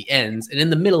and at the ends, and in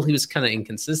the middle, he was kind of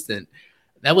inconsistent.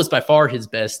 That was by far his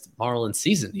best Marlins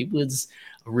season. He was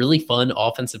a really fun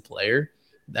offensive player.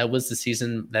 That was the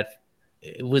season that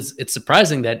it's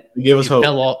surprising that it gave us hope.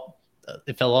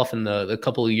 It fell off in the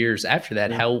couple of years after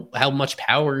that. How much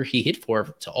power he hit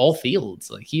for to all fields.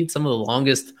 Like he had some of the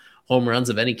longest home runs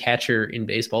of any catcher in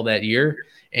baseball that year,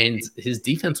 and his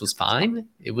defense was fine.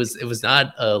 It was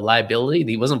not a liability.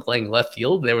 He wasn't playing left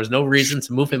field. There was no reason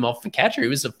to move him off the catcher. He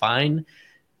was a fine,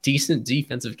 decent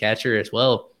defensive catcher as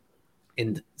well.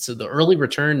 And so the early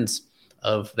returns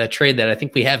of that trade that I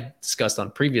think we have discussed on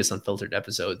previous Unfiltered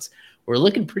episodes were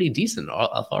looking pretty decent.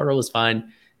 Alfaro was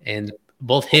fine, and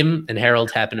both him and Harold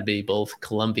happen to be both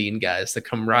Colombian guys. The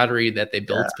camaraderie that they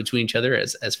built between each other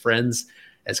as friends,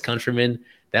 as countrymen,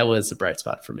 that was a bright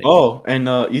spot for me. Oh, and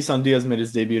Isan Diaz made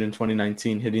his debut in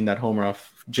 2019, hitting that homer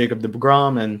off Jacob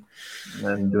deGrom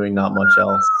and doing not much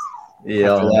else.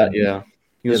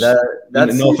 He was,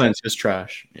 no offense, just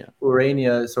trash. Yeah,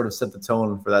 Urania sort of set the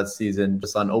tone for that season.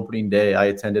 Just on opening day, I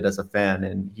attended as a fan,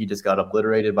 and he just got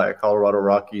obliterated by a Colorado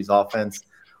Rockies offense.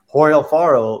 Jorge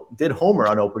Alfaro did homer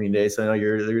on opening day, so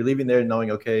you're leaving there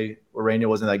knowing, okay, Urania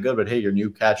wasn't that good, but hey, your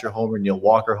new catcher homer, Neil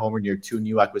Walker homer, and your two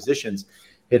new acquisitions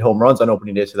hit home runs on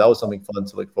opening day, so that was something fun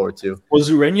to look forward to.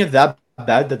 Was Urania that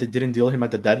bad that they didn't deal him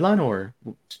at the deadline, or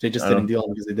they just didn't deal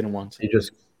him because they didn't want to? He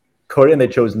just couldn't, and they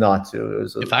chose not to.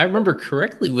 If I remember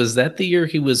correctly, was that the year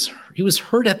he was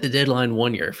hurt at the deadline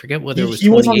one year? I forget whether it was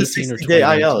 2018 or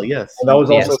 2019. IL, yes. And that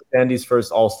was also Sandy's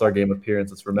first All-Star game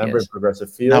appearance. Let's remember in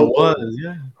Progressive Field. That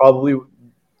was, probably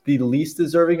the least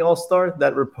deserving All-Star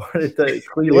that reported to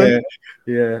Cleveland.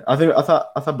 Yeah. I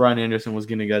thought Brian Anderson was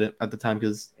gonna get it at the time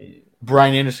because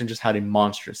Brian Anderson just had a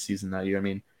monstrous season that year. I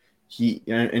mean,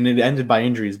 and it ended by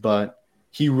injuries, but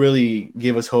he really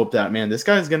gave us hope that, man, this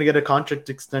guy is going to get a contract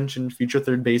extension, future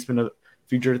third baseman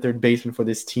for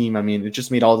this team. I mean, it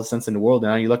just made all the sense in the world.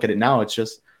 And now you look at it now, it's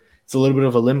a little bit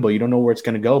of a limbo. You don't know where it's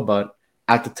going to go. But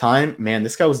at the time, man,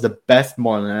 this guy was the best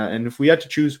Marlin. And if we had to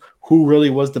choose who really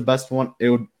was the best one, it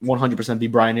would 100% be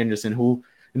Brian Anderson, who,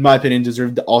 in my opinion,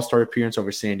 deserved the All-Star appearance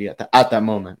over Sandy at that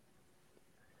moment.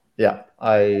 Yeah,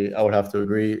 I would have to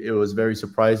agree. It was very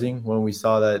surprising when we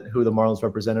saw that who the Marlins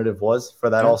representative was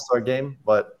for that All-Star game.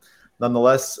 But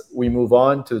nonetheless, we move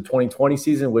on to the 2020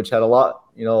 season, which had a lot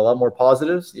more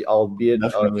positives, albeit a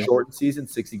shortened season,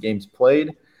 60 games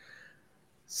played.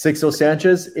 Sixto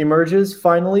Sanchez emerges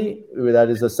finally. That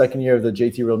is the second year of the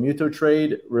JT Realmuto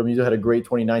trade. Realmuto had a great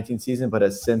 2019 season, but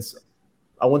has since,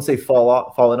 I wouldn't say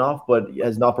fallen off, but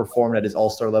has not performed at his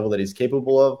All-Star level that he's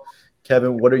capable of.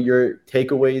 Kevin, what are your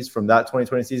takeaways from that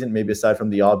 2020 season? Maybe aside from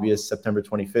the obvious September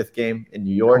 25th game in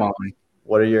New York,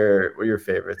 what are your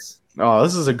favorites? Oh,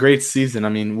 this is a great season. I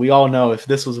mean, we all know if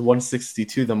this was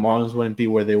 162, the Marlins wouldn't be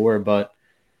where they were. But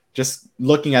just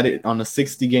looking at it on a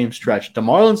 60-game stretch, the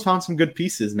Marlins found some good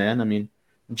pieces, man. I mean,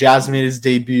 Jazz made his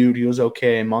debut. He was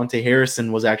okay. Monte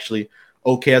Harrison was actually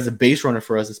okay as a base runner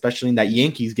for us, especially in that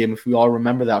Yankees game. If we all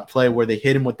remember that play where they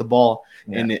hit him with the ball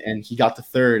and he got to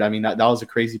third. I mean, that was a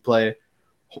crazy play.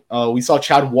 We saw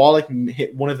Chad Wallach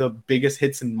hit one of the biggest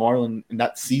hits in Marlin in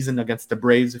that season against the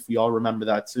Braves, if we all remember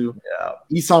that too. Yeah.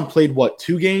 Isan played,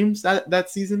 2 games that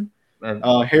season?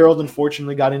 Harold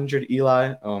unfortunately got injured,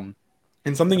 Eli.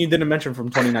 And something you didn't mention from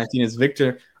 2019 is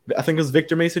Victor. I think it was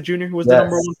Victor Mesa Jr. who was the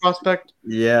number 1 prospect.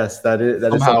 Yes, that is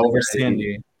somehow over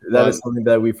Sandy. That is something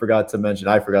that we forgot to mention.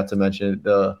 I forgot to mention.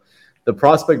 The the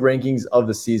prospect rankings of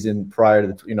the season prior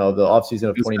to the offseason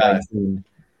of 2019,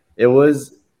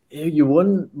 you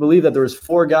wouldn't believe that there was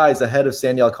 4 guys ahead of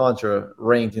Sandy Alcantara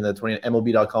ranked in the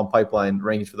MLB.com pipeline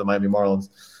rankings for the Miami Marlins.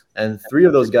 And 3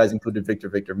 of those guys included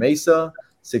Victor Mesa,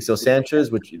 Sixto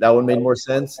Sanchez, which that one made more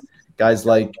sense. Guys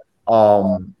like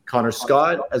Connor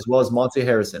Scott, as well as Monte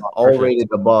Harrison, all rated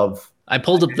above. I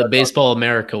pulled up the Baseball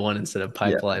America one instead of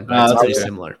pipeline, but it's pretty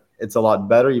similar. It's a lot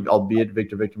better, albeit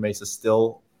Victor Mesa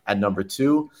still at number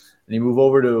 2. And you move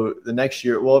over to the next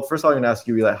year. Well, first of all, I'm going to ask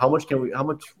you, Eli, how much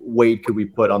weight could we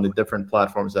put on the different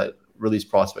platforms that release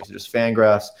prospects? There's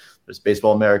Fangraphs, there's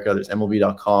Baseball America, there's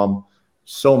MLB.com.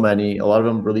 So many, a lot of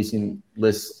them releasing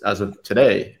lists as of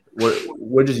today.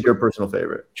 What is your personal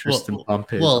favorite?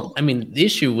 Well, I mean, the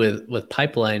issue with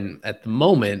Pipeline at the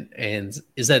moment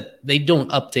is that they don't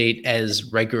update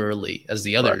as regularly as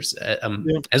the others.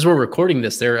 Right. As we're recording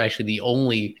this, they're actually the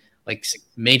only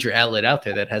major outlet out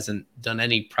there that hasn't done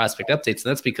any prospect updates,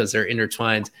 and that's because they're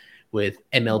intertwined with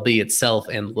MLB itself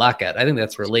and lockout. I think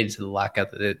that's related to the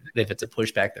lockout that they've had to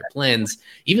push back their plans.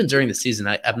 Even during the season,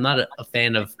 I'm not a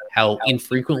fan of how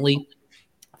infrequently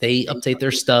they update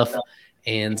their stuff.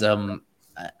 And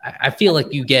I feel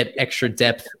like you get extra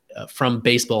depth from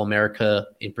Baseball America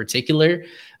in particular.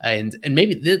 And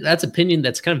maybe that's opinion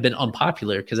that's kind of been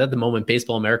unpopular because at the moment,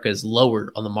 Baseball America is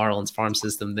lower on the Marlins farm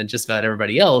system than just about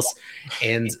everybody else.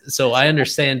 And so I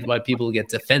understand why people get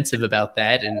defensive about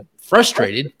that and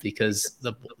frustrated because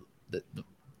the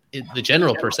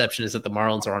general perception is that the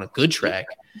Marlins are on a good track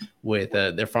with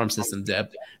their farm system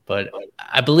depth, but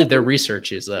I believe their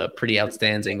research is pretty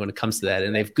outstanding when it comes to that,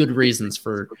 and they have good reasons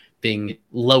for being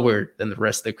lower than the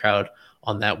rest of the crowd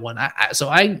on that one. So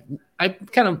I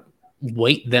kind of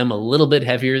weight them a little bit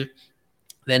heavier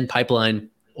than Pipeline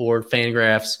or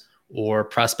Fangraphs or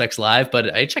Prospects Live,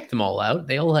 but I checked them all out.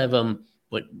 They all have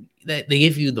they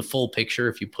give you the full picture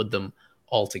if you put them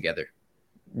all together.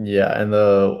 Yeah, and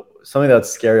something that's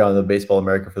scary on the Baseball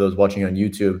America for those watching on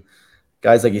YouTube,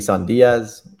 guys like Isan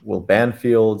Diaz, Will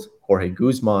Banfield, Jorge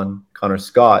Guzman, Connor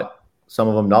Scott, some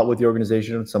of them not with the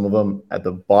organization, some of them at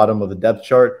the bottom of the depth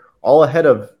chart, all ahead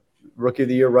of Rookie of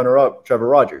the Year runner-up Trevor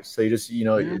Rogers. So it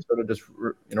sort of just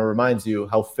reminds you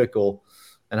how fickle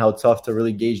and how tough to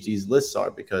really gauge these lists are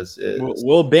because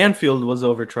Will Banfield was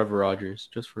over Trevor Rogers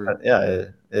just for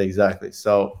exactly.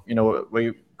 So when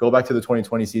you go back to the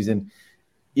 2020 season,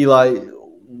 Eli,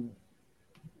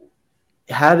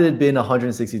 had it been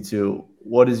 162,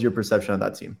 what is your perception of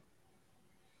that team?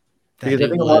 Because I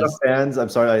think a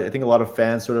lot of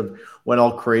fans sort of went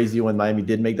all crazy when Miami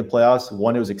did make the playoffs.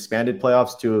 One, it was expanded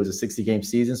playoffs. 2, it was a 60-game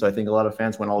season. So I think a lot of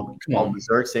fans went all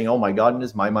berserk saying, oh my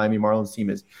goodness, my Miami Marlins team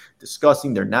is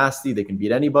disgusting. They're nasty. They can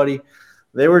beat anybody.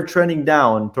 They were trending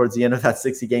down towards the end of that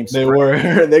 60-game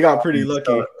sprint. They got pretty lucky.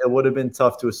 So it would have been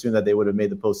tough to assume that they would have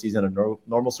made the postseason under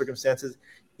normal circumstances,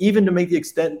 even to make the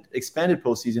expanded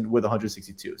postseason with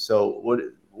 162. So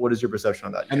what is your perception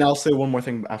on that? And I'll say one more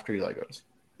thing after Eli goes.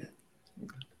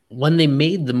 When they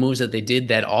made the moves that they did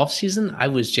that offseason, I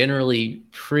was generally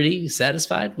pretty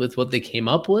satisfied with what they came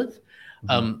up with.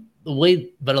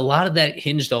 Mm-hmm. But a lot of that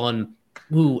hinged on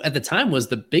who at the time was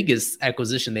the biggest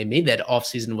acquisition they made that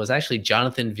offseason was actually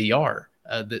Jonathan Villar.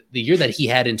 The year that he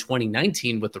had in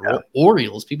 2019 with the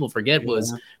Orioles, people forget,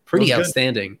 was pretty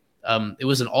outstanding. It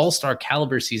was an all-star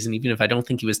caliber season, even if I don't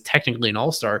think he was technically an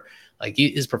all-star.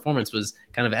 His performance was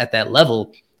kind of at that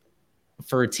level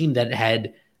for a team that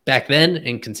had back then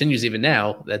and continues even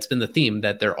now. That's been the theme,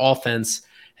 that their offense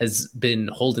has been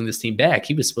holding this team back.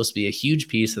 He was supposed to be a huge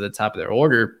piece at the top of their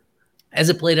order. As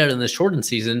it played out in the shortened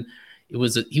season, he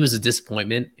was a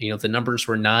disappointment. The numbers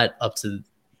were not up to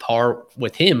par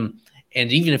with him.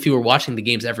 And even if you were watching the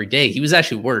games every day, he was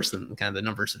actually worse than kind of the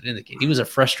numbers would indicate. He was a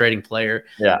frustrating player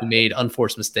who made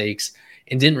unforced mistakes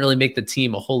and didn't really make the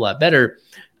team a whole lot better.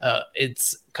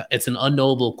 It's an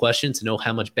unknowable question to know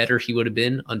how much better he would have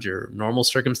been under normal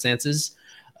circumstances,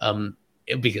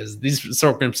 because these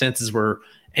circumstances were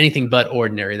anything but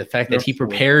ordinary. The fact that he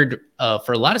prepared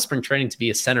for a lot of spring training to be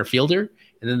a center fielder,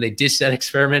 and then they ditched that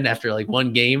experiment after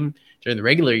one game during the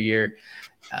regular year.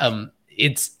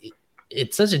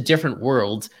 It's such a different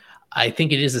world. I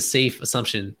think it is a safe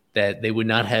assumption that they would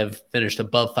not have finished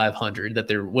above 500, that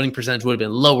their winning percentage would have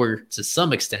been lower to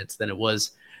some extent than it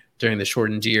was during the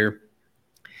shortened year.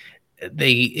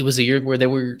 It was a year where they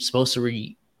were supposed to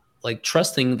be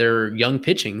trusting their young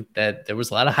pitching, that there was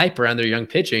a lot of hype around their young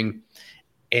pitching.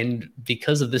 And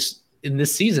because of this in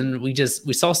this season, we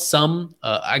saw some.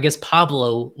 I guess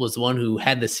Pablo was the one who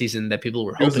had the season that people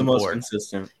were hoping for. He was the most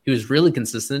consistent. He was really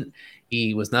consistent.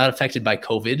 He was not affected by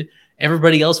COVID.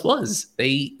 Everybody else was.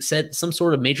 They set some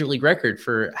sort of major league record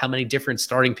for how many different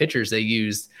starting pitchers they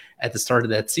used at the start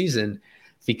of that season,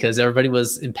 because everybody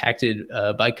was impacted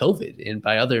by COVID and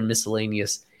by other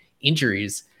miscellaneous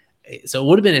injuries. So it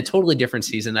would have been a totally different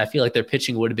season. I feel like their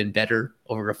pitching would have been better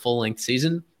over a full-length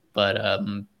season, but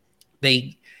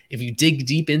if you dig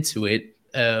deep into it,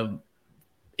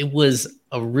 it was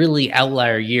a really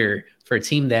outlier year for a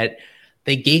team that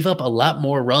they gave up a lot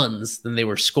more runs than they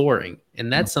were scoring.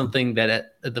 And that's something that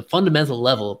at the fundamental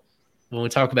level, when we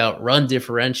talk about run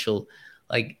differential,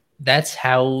 like that's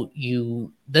an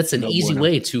easy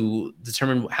way to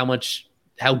determine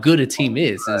how good a team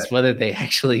is whether they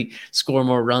actually score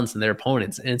more runs than their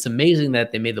opponents. And it's amazing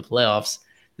that they made the playoffs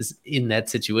in that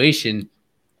situation.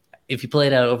 If you play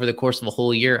it out over the course of a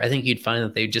whole year, I think you'd find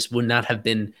that they just would not have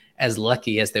been as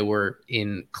lucky as they were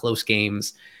in close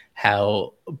games.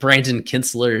 How Brandon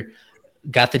Kinsler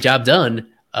got the job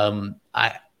done.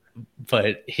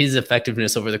 But his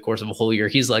effectiveness over the course of a whole year,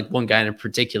 he's like one guy in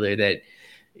particular that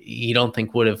you don't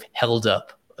think would have held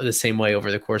up the same way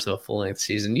over the course of a full-length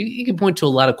season. You can point to a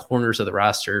lot of corners of the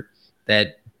roster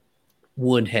that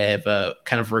would have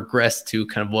kind of regressed to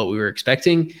kind of what we were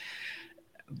expecting.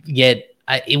 Yet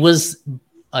it was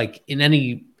like, in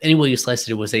any way you slice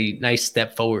it, it was a nice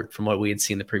step forward from what we had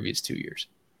seen the previous 2 years.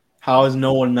 How has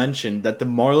no one mentioned that the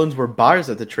Marlins were buyers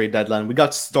at the trade deadline? We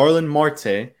got Starlin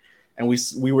Marte, and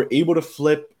we were able to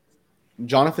flip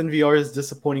Jonathan Villar's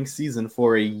disappointing season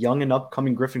for a young and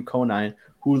upcoming Griffin Conine,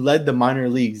 who led the minor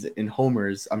leagues in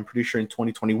homers, I'm pretty sure, in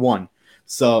 2021.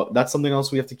 So that's something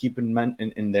else we have to keep in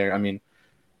there. I mean,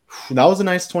 that was a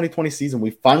nice 2020 season. We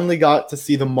finally got to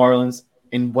see the Marlins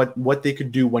in what they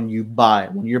could do when you're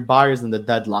buyers in the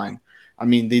deadline. I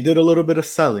mean, they did a little bit of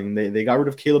selling. They got rid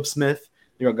of Caleb Smith.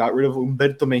 They got rid of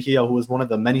Humberto Mejia, who was one of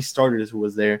the many starters who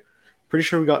was there. Pretty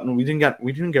sure we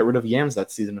didn't get rid of Yams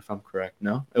that season, if I'm correct.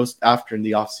 No, it was after in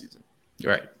the offseason.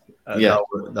 Right. Yeah.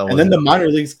 And then the minor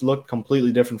leagues looked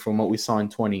completely different from what we saw in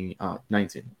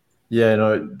 2019.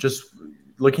 Yeah, just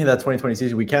looking at that 2020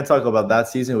 season, we can't talk about that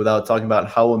season without talking about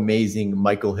how amazing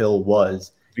Michael Hill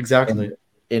was. Exactly.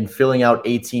 In filling out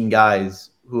 18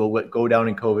 guys who will go down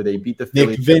in COVID. They beat the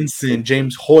Phillies. Nick Vincent,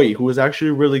 James Hoyt, who was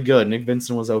actually really good. Nick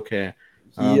Vincent was okay.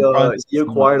 He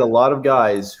acquired a lot of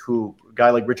guys a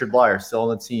guy like Richard Blyer still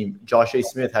on the team. Josh A.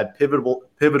 Smith had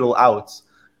pivotal outs,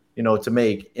 to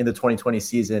make in the 2020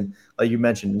 season. Like you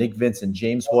mentioned, Nick Vincent,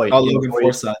 James Hoyt, Logan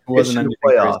Forsythe, who wasn't in the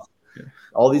playoffs. Yeah.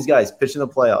 All these guys pitched in the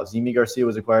playoffs. Yimi Garcia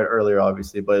was acquired earlier,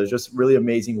 obviously, but it was just really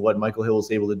amazing what Michael Hill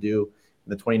was able to do in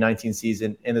the 2019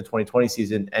 season, in the 2020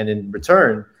 season, and in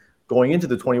return, going into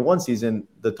the 21 season,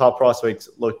 the top prospects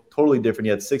looked totally different.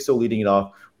 He had Sixto leading it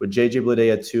off with JJ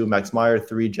Bleday at 2, Max Meyer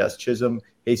 3, Jess Chisholm,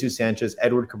 Jesus Sanchez,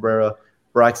 Edward Cabrera,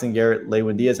 Braxton Garrett,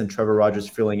 Lewin Diaz, and Trevor Rogers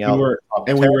filling out.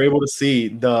 We were able to see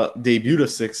the debut of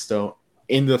Sixto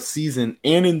in the season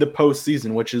and in the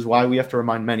postseason, which is why we have to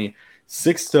remind many.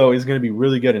 Sixto is going to be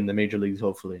really good in the major leagues,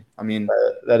 hopefully. I mean,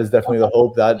 that is definitely the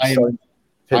hope. I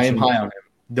am high on him.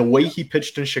 The way he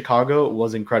pitched in Chicago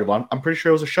was incredible. I'm pretty sure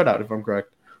it was a shutout, if I'm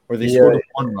correct. Or they scored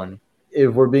one run.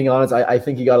 If we're being honest, I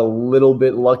think he got a little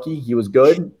bit lucky. He was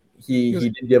good. He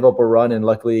did give up a run, and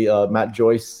luckily Matt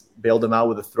Joyce bailed him out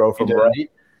with a throw from right.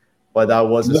 But that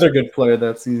was another good player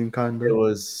that season, kind of. It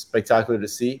was spectacular to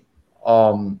see.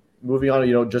 Moving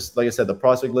on, just like I said, the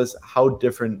prospect list, how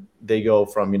different they go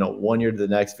from 1 year to the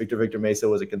next. Victor Mesa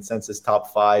was a consensus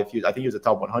top 5. I think he was a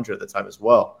top 100 at the time as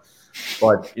well.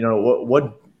 But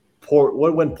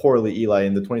what went poorly, Eli,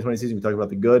 in the 2020 season? We talked about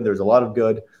the good. There's a lot of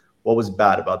good. What was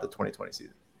bad about the 2020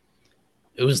 season?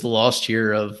 It was the lost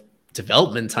year of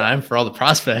development time for all the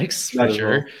prospects, for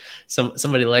sure.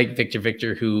 Somebody like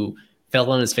Victor, who fell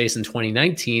on his face in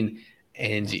 2019,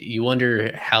 and you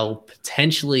wonder how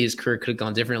potentially his career could have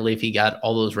gone differently if he got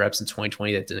all those reps in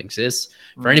 2020 that didn't exist.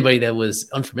 For anybody that was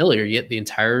unfamiliar, yet the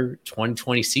entire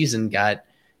 2020 season got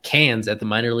cans at the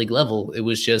minor league level. It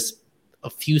was just a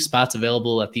few spots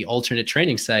available at the alternate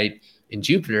training site in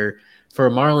Jupiter for a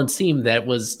Marlins team that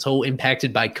was so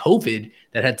impacted by COVID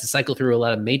that had to cycle through a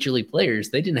lot of major league players.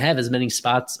 They didn't have as many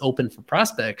spots open for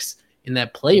prospects in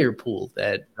that player pool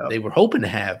that they were hoping to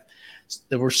have.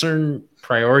 There were certain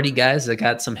priority guys that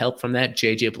got some help from that.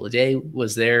 JJ Bleday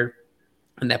was there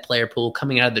in that player pool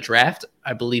coming out of the draft.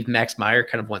 I believe Max Meyer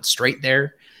kind of went straight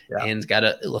there and got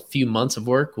a few months of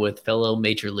work with fellow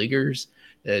major leaguers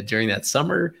during that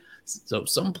summer. So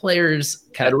some players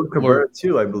kind Edward Cabrera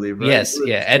too, I believe. Right? Yes,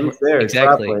 Edward there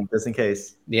exactly. Just in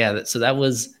case. Yeah, so that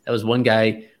was one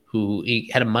guy he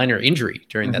had a minor injury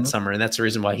during that summer, and that's the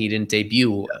reason why he didn't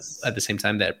debut at the same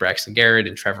time that Braxton Garrett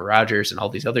and Trevor Rogers and all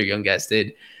these other young guys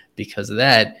did because of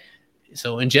that.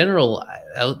 So in general,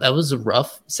 that was a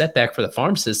rough setback for the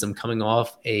farm system coming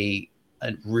off a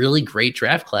really great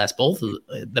draft class, both of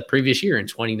the previous year in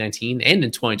 2019 and in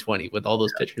 2020 with all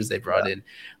those pitchers they brought in.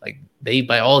 Like they,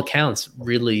 by all accounts,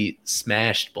 really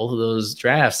smashed both of those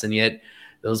drafts. And yet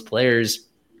those players,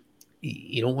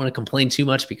 you don't want to complain too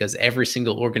much because every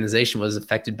single organization was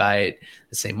affected by it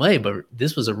the same way. But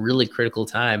this was a really critical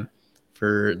time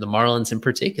for the Marlins in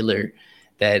particular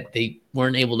that they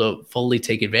weren't able to fully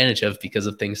take advantage of because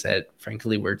of things that,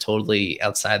 frankly, were totally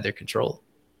outside their control.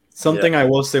 Something I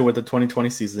will say with the 2020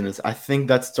 season is I think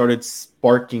that started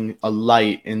sparking a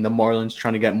light in the Marlins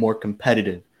trying to get more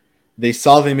competitive. They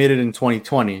saw they made it in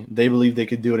 2020. They believed they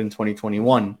could do it in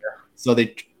 2021. So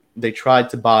they tried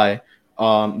to buy.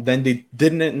 Then they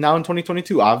didn't. Now in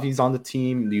 2022, Avi's on the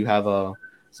team. You have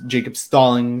Jacob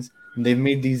Stallings. They've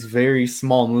made these very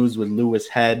small moves with Lewis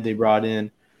Head. They brought in.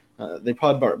 They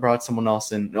probably brought someone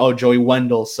else in. Oh, Joey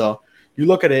Wendell. So you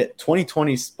look at it.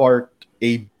 2020 sparked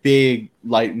a big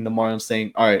light in the Marlins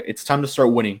saying, all right, it's time to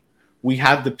start winning. We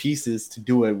have the pieces to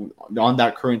do it on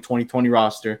that current 2020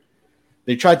 roster.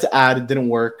 They tried to add, it didn't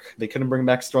work. They couldn't bring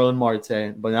back Starlin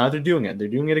Marte, but now they're doing it. They're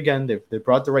doing it again. They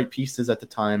brought the right pieces at the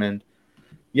time. And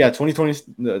yeah,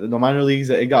 2020, the minor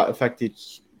leagues, it got affected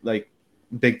like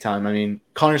big time. I mean,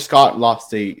 Connor Scott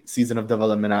lost a season of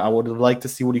development. I would have liked to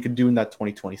see what he could do in that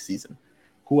 2020 season.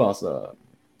 Who else?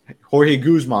 Jorge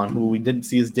Guzman, who we didn't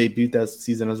see his debut that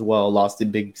season as well, lost a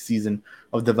big season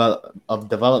of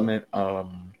development.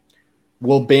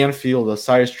 Will Banfield,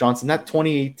 Cyrus Johnson, that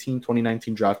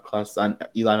 2018-2019 draft class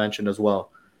that Eli mentioned as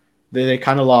well. They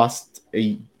kind of lost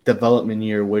a development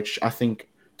year, which I think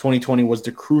 2020 was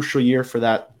the crucial year for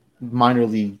that minor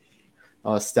league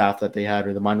staff that they had,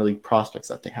 or the minor league prospects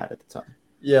that they had at the time.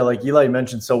 Yeah, like Eli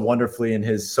mentioned so wonderfully in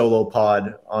his solo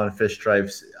pod on Fish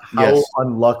Stripes, how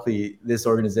unlucky this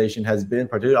organization has been.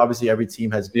 Particularly, obviously, every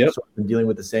team has been dealing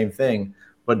with the same thing.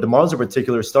 But the Marlins in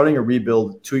particular, starting a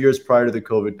rebuild 2 years prior to the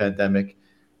COVID pandemic,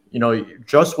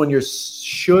 just when you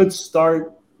should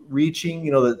start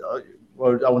reaching, I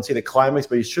wouldn't say the climax,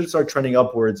 but you should start trending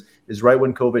upwards, is right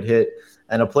when COVID hit.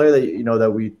 And a player that,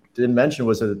 that we didn't mention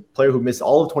was a player who missed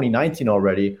all of 2019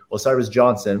 already, Osiris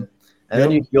Johnson. And then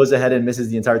he goes ahead and misses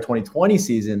the entire 2020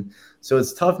 season. So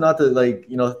it's tough not to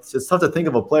it's tough to think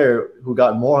of a player who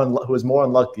who was more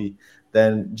unlucky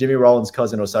than Jimmy Rollins'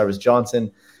 cousin Osiris Johnson.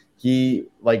 He,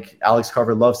 like Alex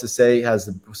Carver loves to say, has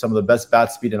some of the best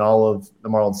bat speed in all of the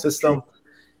Marlins system.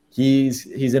 He's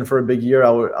in for a big year.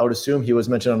 I would assume he was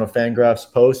mentioned on a Fangraphs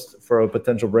post for a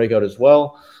potential breakout as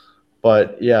well.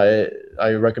 But yeah,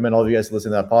 I recommend all of you guys to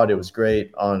listen to that pod. It was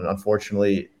great.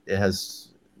 Unfortunately, it has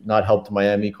not helped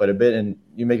Miami quite a bit. And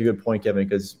you make a good point, Kevin,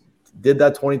 because did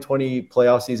that 2020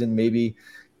 playoff season maybe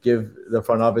give the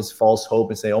front office false hope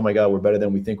and say, oh my God, we're better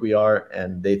than we think we are?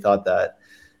 And they thought that,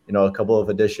 a couple of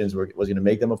additions was going to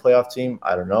make them a playoff team.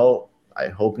 I don't know. I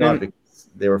hope not, because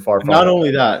they were far from Not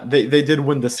only that, they did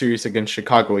win the series against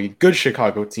Chicago, a good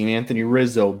Chicago team. Anthony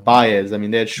Rizzo, Baez. I mean,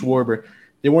 they had Schwarber.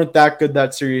 They weren't that good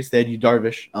that series. They had Yu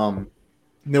Darvish.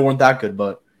 They weren't that good,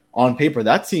 but on paper,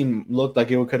 that team looked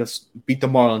like it could have beat the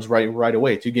Marlins right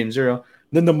away, 2-0.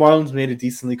 Then the Marlins made it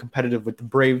decently competitive with the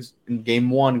Braves in Game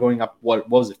 1, going up, what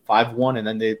was it, 5-1, and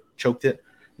then they choked it.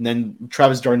 And then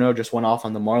Travis d'Arnaud just went off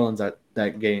on the Marlins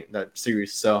that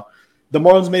series. So the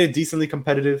Marlins made it decently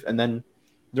competitive, and then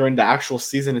during the actual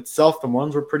season itself, the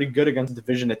Marlins were pretty good against the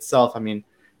division itself. I mean,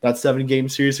 that 7-game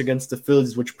series against the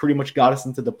Phillies, which pretty much got us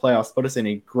into the playoffs, put us in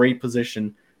a great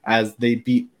position as they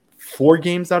beat 4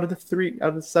 games out of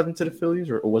the 7 to the Phillies,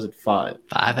 or was it 5?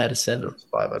 5 out of 7.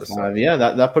 5 out of 7. Yeah,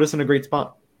 that put us in a great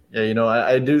spot. Yeah,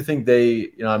 I do think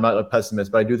they, I'm not a pessimist,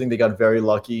 but I do think they got very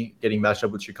lucky getting matched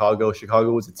up with Chicago.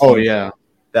 Chicago was a team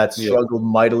that struggled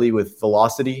mightily with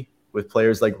velocity, with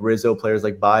players like Rizzo, players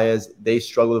like Baez. They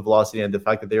struggled with velocity, and the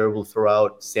fact that they were able to throw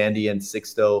out Sandy and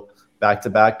Sixto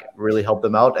back-to-back really helped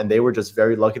them out. And they were just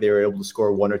very lucky they were able to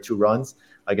score 1 or 2 runs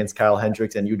against Kyle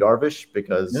Hendricks and Yu Darvish,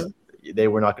 because they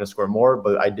were not going to score more.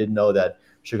 But I did know that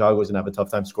Chicago was going to have a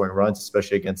tough time scoring runs,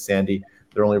 especially against Sandy.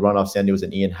 Their only run off Sandy was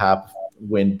an Ian Happ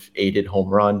wind-aided home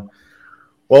run.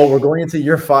 Well, we're going into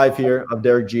year 5 here of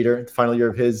Derek Jeter, the final year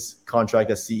of his contract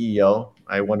as CEO.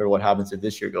 I wonder what happens if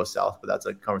this year goes south, but that's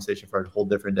a conversation for a whole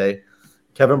different day.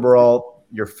 Kevin Barral,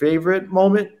 your favorite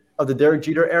moment of the Derek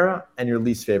Jeter era and your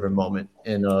least favorite moment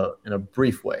in a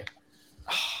brief way.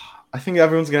 I think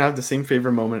everyone's going to have the same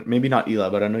favorite moment. Maybe not Eli,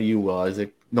 but I know you will. Is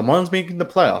it the Marlins making the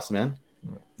playoffs, man?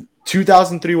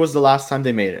 2003 was the last time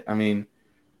they made it. I mean,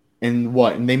 And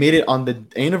they made it on the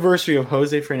anniversary of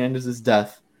Jose Fernandez's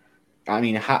death. I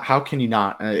mean, how can you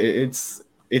not? It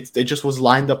just was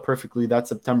lined up perfectly. That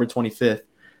September 25th,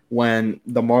 when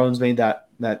the Marlins made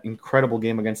that incredible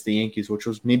game against the Yankees, which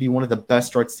was maybe one of the best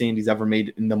starts the Yankees ever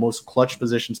made in the most clutch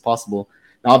positions possible.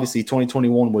 Now, obviously,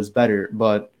 2021 was better,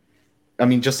 but I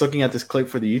mean, just looking at this clip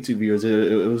for the YouTube viewers,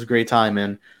 it was a great time.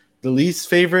 And the least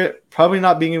favorite, probably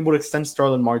not being able to extend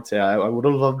Starlin Marte. I would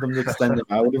have loved them to extend him.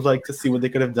 I would have liked to see what they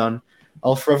could have done.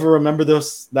 I'll forever remember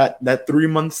that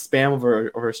 3-month spam of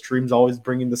our streams always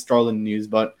bringing the Starlin news.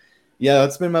 But yeah,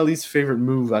 that's been my least favorite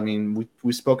move. I mean,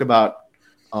 we spoke about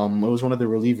it was one of the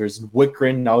relievers.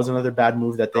 Wickren, that was another bad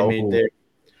move that they made there.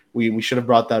 We should have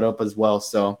brought that up as well.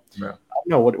 So yeah. I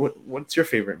don't know, what's your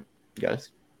favorite, guys?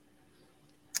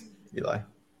 Eli.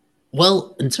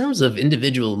 Well, in terms of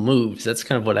individual moves, that's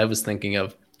kind of what I was thinking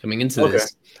of coming into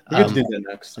this. You can do that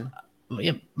next.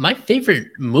 Yeah, my favorite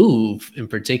move in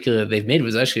particular they've made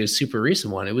was actually a super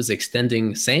recent one. It was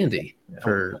extending Sandy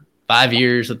for 5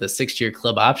 years with a 6-year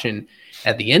club option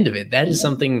at the end of it. That is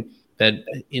something that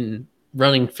in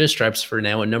running Fish Stripes for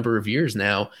now a number of years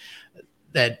now,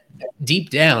 that deep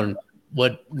down,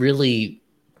 what really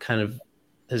kind of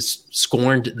has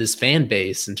scorned this fan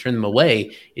base and turned them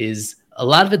away is a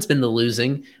lot of it's been the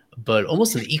losing, but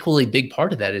almost an equally big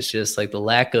part of that is just like the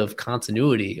lack of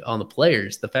continuity on the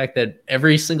players. The fact that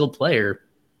every single player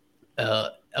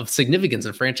of significance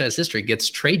in franchise history gets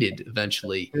traded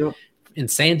eventually. Yep.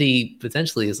 And Sandy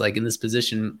potentially is like in this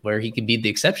position where he could be the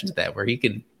exception to that, where he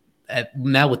could,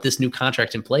 now with this new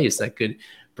contract in place, that could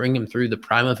bring him through the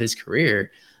prime of his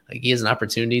career. Like he has an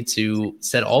opportunity to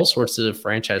set all sorts of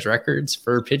franchise records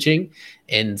for pitching,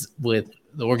 and with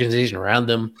the organization around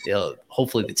them,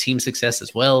 hopefully the team success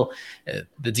as well.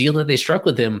 The deal that they struck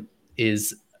with him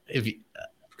is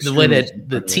the way that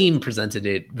the team presented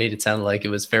it made it sound like it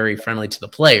was very friendly to the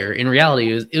player. In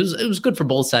reality, it was good for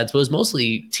both sides, but it was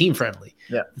mostly team friendly.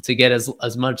 Yeah, to get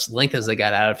as much length as they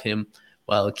got out of him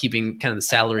while keeping kind of the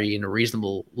salary in a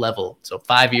reasonable level. So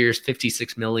 5 years,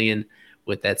 $56 million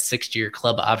with that 6-year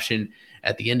club option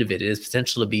at the end of it is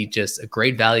potential to be just a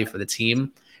great value for the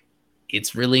team.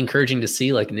 It's really encouraging to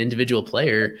see like an individual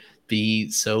player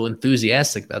be so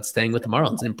enthusiastic about staying with the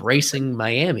Marlins, embracing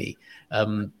Miami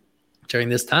during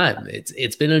this time.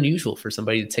 It's been unusual for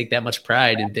somebody to take that much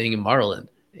pride in being a Marlin.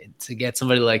 To get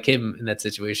somebody like him in that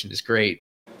situation is great.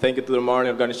 Thank you to the Marlin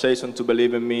organization to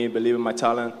believe in me, believe in my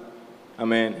talent. I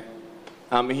mean,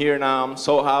 I'm here now. I'm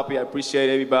so happy. I appreciate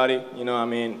everybody. You know, I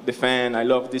mean, the fan. I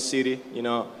love this city. You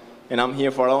know, and I'm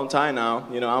here for a long time now.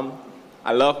 You know,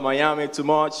 I love Miami too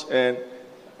much, and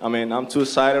I mean, I'm too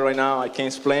excited right now. I can't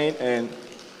explain, and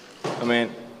I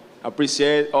mean, I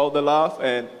appreciate all the love,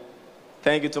 and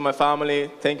thank you to my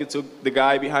family. Thank you to the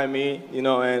guy behind me, you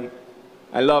know, and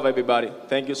I love everybody.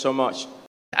 Thank you so much.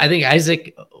 I think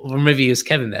Isaac, or maybe it was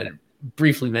Kevin that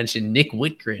briefly mentioned Nick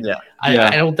Wittgren. Yeah.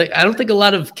 I don't think a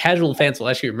lot of casual fans will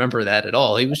actually remember that at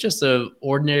all. He was just an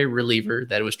ordinary reliever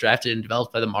that was drafted and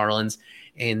developed by the Marlins,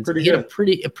 and he had a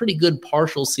pretty good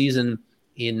partial season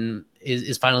in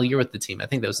his final year with the team. I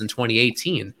think that was in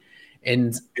 2018.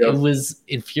 And it was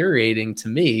infuriating to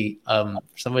me,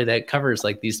 somebody that covers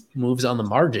like these moves on the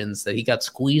margins, that he got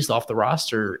squeezed off the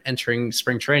roster entering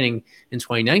spring training in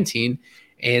 2019.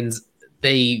 And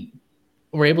they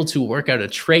were able to work out a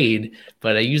trade,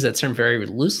 but I use that term very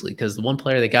loosely because the one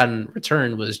player they got in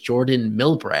return was Jordan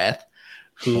Milbrath,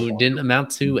 who didn't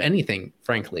amount to anything,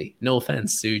 frankly. No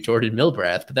offense to Jordan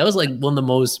Milbrath, but that was like one of the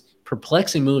most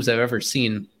perplexing moves I've ever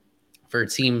seen for a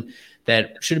team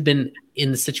that should have been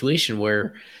in the situation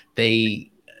where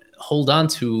they hold on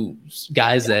to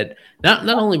guys that not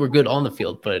only were good on the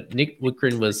field, but Nick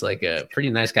Wittgren was like a pretty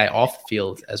nice guy off the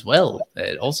field as well.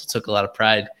 That also took a lot of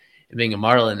pride in being a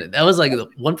Marlin. That was like the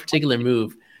one particular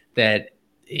move that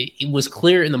it was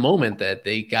clear in the moment that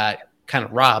they got kind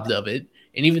of robbed of it.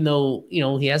 And even though, you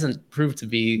know, he hasn't proved to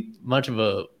be much of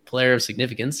a player of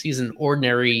significance, he's an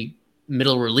ordinary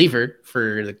middle reliever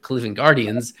for the Cleveland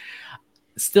Guardians.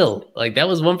 Still, like that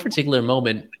was one particular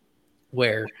moment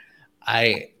where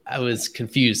I was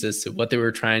confused as to what they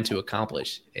were trying to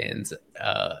accomplish. And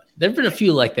there have been a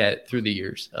few like that through the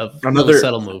years of little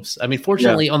subtle moves. I mean,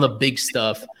 fortunately on the big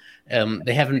stuff,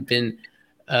 they haven't been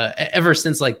ever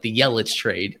since like the Yelich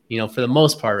trade, you know, for the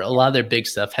most part, a lot of their big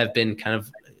stuff have been kind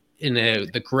of in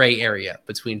the gray area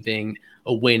between being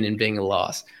a win and being a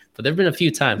loss. But there've been a few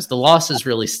times the losses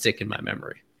really stick in my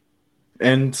memory.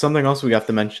 And something else we have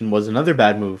to mention was another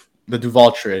bad move, the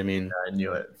Duvall trade. I mean, I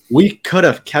knew it. We could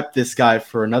have kept this guy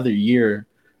for another year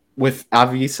with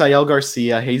Avisail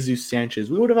Garcia, Jesus Sanchez.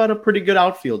 We would have had a pretty good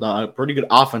outfield, a pretty good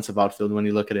offensive outfield when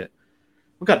you look at it.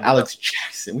 We got Alex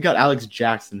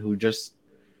Jackson. Who just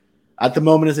at the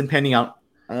moment isn't panning out.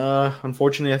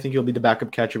 Unfortunately, I think he'll be the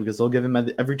backup catcher because they'll give him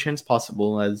every chance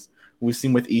possible, as we've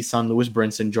seen with Isan, Lewis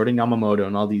Brinson, Jordan Yamamoto,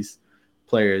 and all these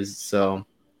players. So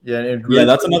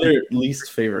that's another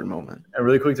least favorite moment. And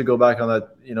really quick to go back on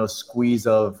that, squeeze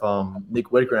of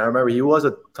Nick Whitker. I remember he was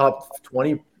a top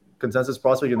 20 consensus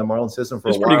prospect in the Marlins system for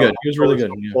a while. Pretty good. He was really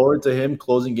good. Forward to him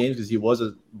closing games because he was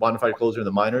a bona fide closer in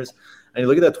the minors. And you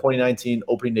look at that 2019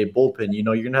 opening day bullpen. You're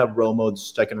going to have Romo,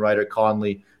 second rider,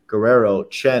 Conley, Guerrero,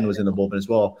 Chen was in the bullpen as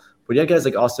well. But you had guys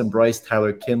like Austin Bryce,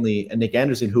 Tyler Kinley, and Nick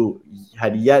Anderson who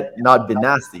had yet not been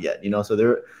nasty yet.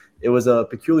 So it was a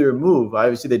peculiar move.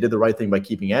 Obviously, they did the right thing by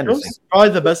keeping Anderson. It was probably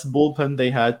the best bullpen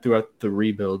they had throughout the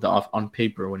rebuild on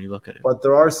paper when you look at it. But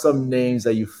there are some names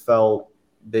that you felt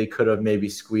they could have maybe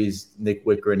squeezed Nick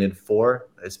Whitgren in for,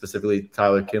 specifically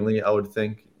Tyler Kinley, I would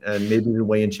think. And maybe even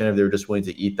Wei Yin Chen if they were just willing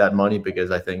to eat that money,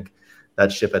 because I think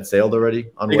that ship had sailed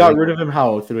already. They got rid of him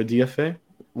through a DFA,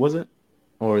 was it?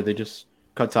 Or they just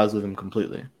cut ties with him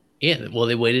completely? Yeah, well,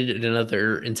 they waited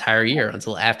another entire year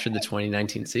until after the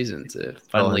 2019 season to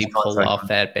finally pull off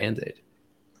that Band-Aid.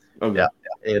 Oh, yeah.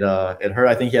 It hurt.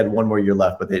 I think he had one more year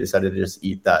left, but they decided to just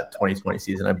eat that 2020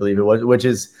 season, I believe it was, which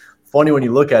is funny when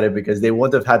you look at it because they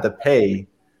wouldn't have had to pay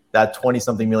that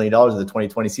 $20-something million in the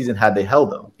 2020 season had they held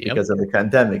them because of the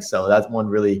pandemic. So that one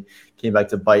really came back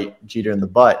to bite Jeter in the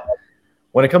butt.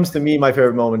 When it comes to me, my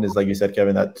favorite moment is, like you said,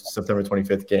 Kevin, that September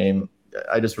 25th game.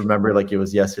 I just remember like it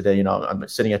was yesterday. I'm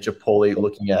sitting at Chipotle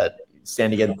looking at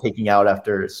Sandy taking out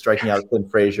after striking out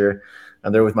Clint Frazier.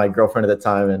 I'm there with my girlfriend at the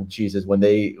time, and Jesus, when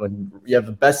you have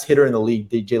the best hitter in the league,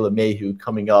 DJ LeMahieu,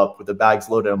 coming up with the bags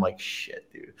loaded, I'm like,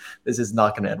 shit, dude, this is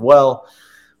not going to end well.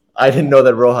 I didn't know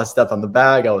that Rojas stepped on the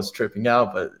bag. I was tripping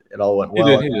out, but it all went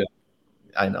well. He did.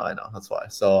 I know. That's why.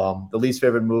 So the least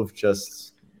favorite move,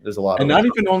 just there's a lot. And not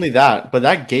even only that, but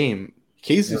that game,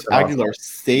 Jesus Aguilar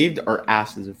saved our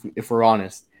asses. If we're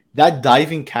honest, that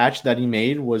diving catch that he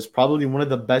made was probably one of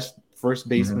the best first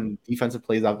baseman defensive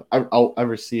plays I'll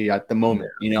ever see at the moment.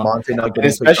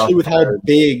 Especially with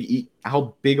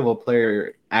how big of a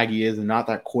player Aggie is, and not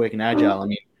that quick and agile. I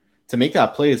mean, to make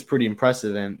that play is pretty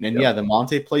impressive. And the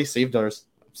Monte play saved us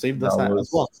as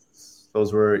well.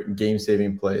 Those were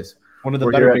game-saving plays. One of the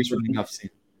better base running I've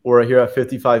seen. We're here at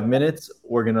 55 minutes.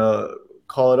 We're gonna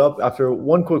call it up after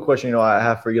one quick question. I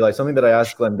have for Eli, something that I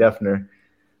asked Glenn Geffner.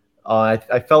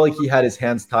 I felt like he had his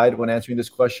hands tied when answering this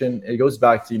question. It goes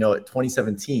back to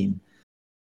 2017.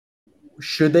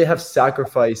 Should they have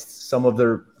sacrificed some of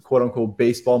their quote unquote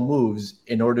baseball moves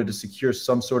in order to secure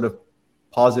some sort of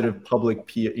positive public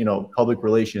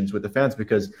relations with the fans?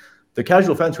 Because the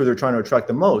casual fans who they're trying to attract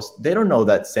the most, they don't know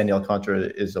that Sandy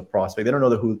Alcantara is a prospect. They don't know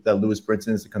that Lewis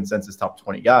Brinson is the consensus top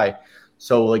 20 guy.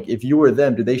 So, like, if you were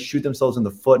them, do they shoot themselves in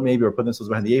the foot maybe, or put themselves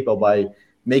behind the eight ball by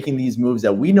making these moves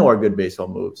that we know are good baseball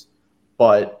moves,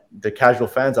 but the casual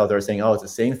fans out there are saying, oh, it's the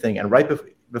same thing. And right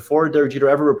before Derek Jeter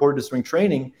ever reported to spring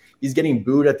training, he's getting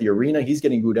booed at the arena. He's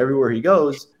getting booed everywhere he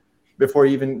goes before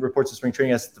he even reports to spring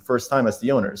training as the first time as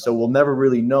the owner. So we'll never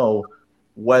really know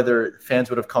whether fans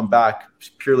would have come back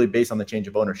purely based on the change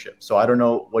of ownership. So I don't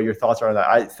know what your thoughts are on that.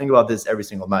 I think about this every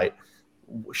single night.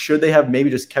 Should they have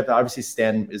maybe just kept, obviously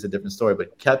Stan is a different story,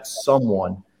 but kept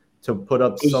someone to put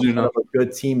up some kind of a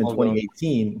good team in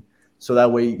 2018, so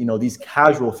that way, these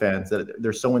casual fans that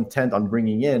they're so intent on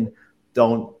bringing in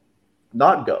don't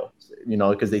not go,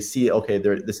 because they see, okay,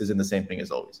 this isn't the same thing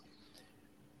as always.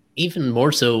 Even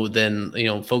more so than,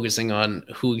 focusing on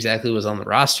who exactly was on the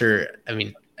roster. I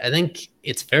mean, I think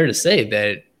it's fair to say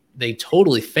that they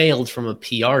totally failed from a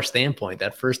PR standpoint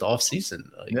that first offseason.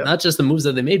 Not just the moves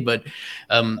that they made, but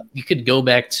you could go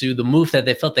back to the move that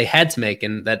they felt they had to make,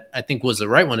 and that I think was the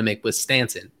right one to make, with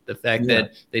Stanton. The fact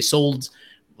that they sold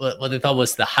what they thought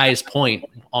was the highest point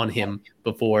on him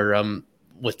before,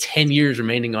 with 10 years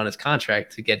remaining on his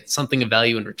contract, to get something of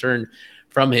value in return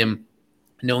from him,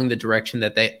 knowing the direction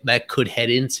that could head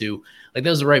into. Like, that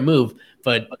was the right move.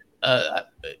 But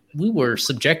we were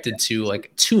subjected to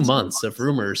like 2 months of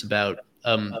rumors about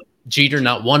Jeter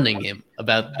not wanting him,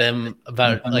 about them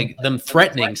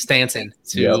threatening Stanton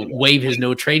to waive his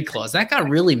no trade clause. That got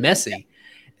really messy,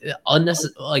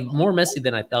 more messy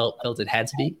than I felt it had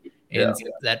to be. And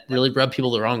that really rubbed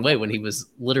people the wrong way when he was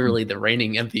literally the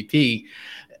reigning MVP.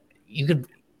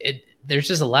 There's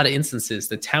just a lot of instances.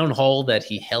 The town hall that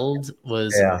he held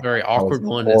was a very awkward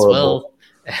one as well.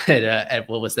 At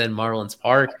what was then Marlins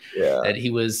Park, that he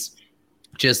was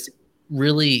just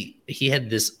really, he had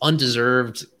this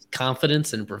undeserved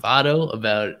confidence and bravado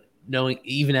about knowing,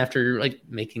 even after like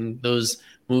making those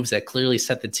moves that clearly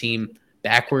set the team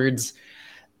backwards.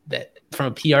 that from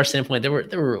a PR standpoint, there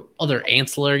were other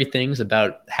ancillary things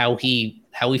about how he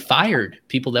fired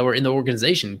people that were in the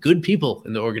organization, good people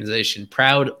in the organization,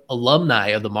 proud alumni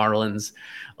of the Marlins,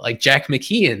 like Jack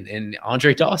McKeon and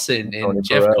Andre Dawson and Tony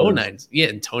Jeff Perez. Conine. Yeah,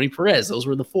 and Tony Perez. Those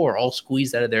were the four, all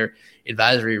squeezed out of their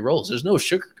advisory roles. There's no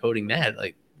sugarcoating that.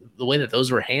 Like the way that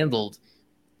those were handled,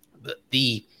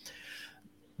 the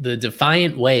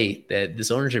defiant way that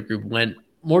this ownership group went,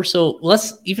 more so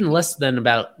less than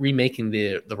about remaking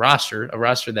the roster, a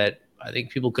roster that I think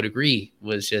people could agree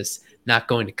was just not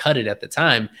going to cut it at the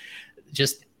time.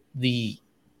 Just the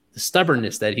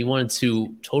stubbornness that he wanted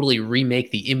to totally remake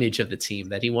the image of the team,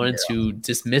 that he wanted to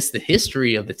dismiss the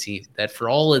history of the team, that for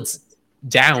all its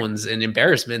downs and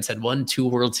embarrassments had won 2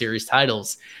 World Series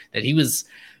titles, that he was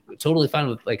totally fine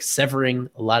with like severing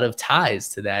a lot of ties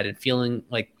to that and feeling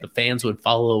like the fans would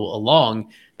follow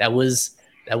along. That was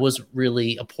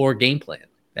really a poor game plan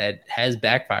that has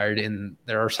backfired. And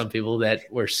there are some people that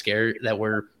were scared, that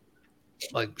were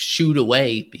like shooed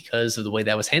away because of the way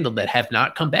that was handled, that have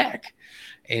not come back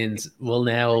and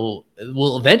will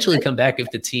eventually come back if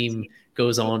the team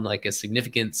goes on like a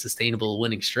significant sustainable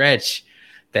winning stretch.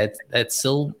 That's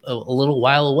still a little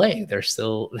while away. There's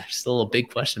still a big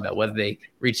question about whether they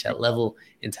reach that level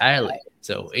entirely.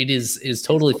 So it is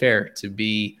totally fair to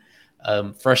be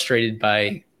frustrated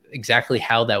by exactly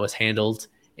how that was handled,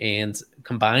 and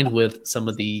combined with some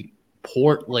of the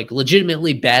poor, like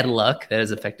legitimately bad luck that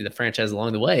has affected the franchise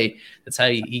along the way. That's how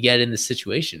you get in this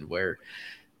situation where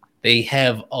they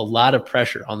have a lot of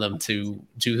pressure on them to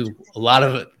do a lot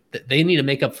of it. They need to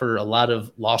make up for a lot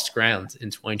of lost ground in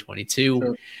 2022.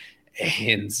 Sure.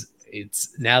 And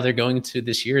it's now they're going to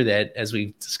this year that, as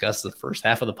we discussed the first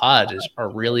half of the pod, are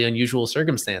really unusual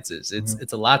circumstances.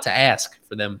 It's a lot to ask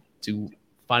for them to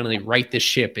finally right this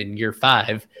ship in year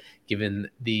 5, given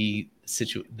the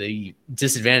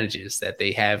disadvantages that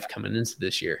they have coming into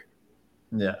this year.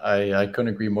 Yeah, I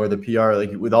couldn't agree more. The PR,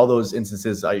 like with all those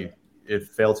instances, it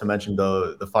failed to mention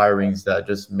the firings that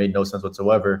just made no sense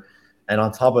whatsoever. And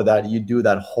on top of that, you do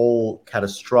that whole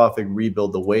catastrophic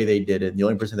rebuild the way they did it. The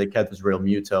only person they kept was Real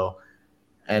Muto.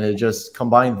 And it just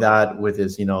combined that with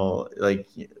his, like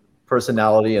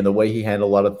personality and the way he handled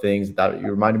a lot of things. That you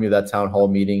reminded me of that town hall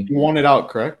meeting. You wanted out,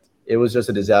 correct? It was just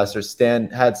a disaster. Stan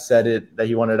had said it that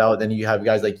he wanted out. Then you have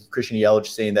guys like Christian Yelich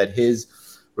saying that his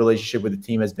relationship with the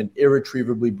team has been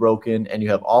irretrievably broken. And you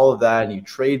have all of that, and you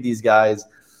trade these guys,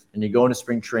 and you go into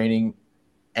spring training,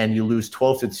 and you lose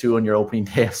 12-2 on your opening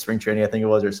day of spring training, I think it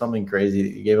was, or something crazy.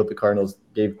 You gave the Cardinals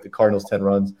 10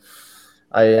 runs.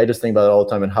 I just think about it all the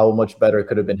time and how much better it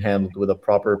could have been handled with a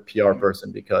proper PR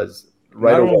person, because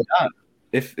right away.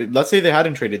 If let's say they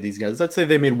hadn't traded these guys, let's say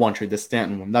they made one trade, the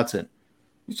Stanton one, that's it.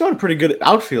 You still had a pretty good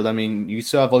outfield. I mean, you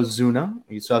still have Ozuna,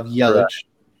 you still have Yelich,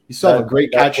 you still have a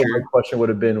great catcher. The question would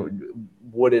have been,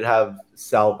 would it have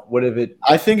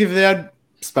I think if they had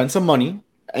spent some money,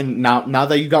 and now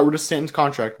that you got rid of Stanton's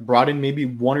contract, brought in maybe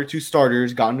 1 or 2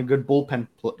 starters, gotten a good bullpen,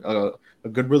 a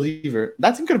good reliever,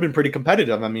 that team could have been pretty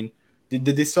competitive. I mean, did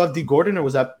they still have D. Gordon, or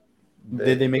was that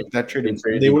did they make that trade?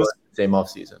 They would same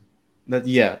offseason.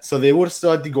 So they would have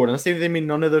still had D. Gordon. Let's say they made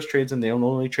none of those trades and they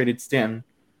only traded Stanton,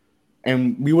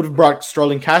 and we would have brought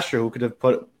Starlin Castro, who could have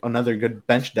put another good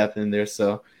bench depth in there.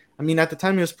 So I mean, at the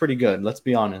time he was pretty good. Let's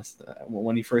be honest.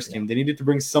 When he first came, they needed to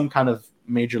bring some kind of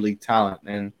major league talent,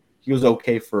 and he was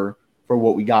okay for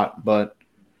what we got, but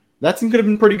that team could have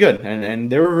been pretty good.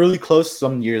 And they were really close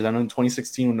some years. I know in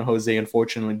 2016 when Jose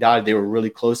unfortunately died, they were really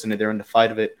close in it. They were in the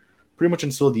fight of it pretty much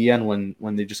until the end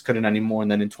when they just couldn't anymore.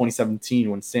 And then in 2017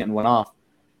 when Stanton went off,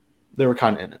 they were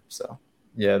kind of in it. So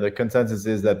yeah, the consensus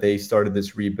is that they started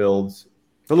this rebuild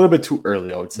a little bit too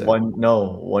early, I would say.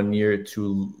 1 year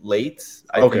too late.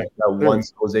 I think that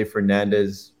once Jose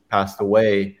Fernandez passed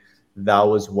away, that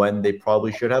was when they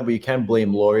probably should have. But you can't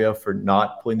blame Loria for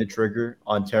not pulling the trigger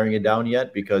on tearing it down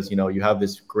yet, because you have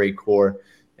this great core,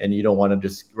 and you don't want to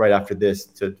just right after this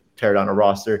to tear down a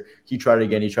roster. He tried it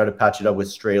again. He tried to patch it up with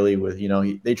Straley.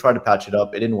 They tried to patch it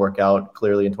up. It didn't work out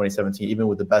clearly in 2017, even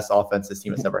with the best offense this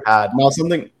team has ever had. Now,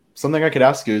 something I could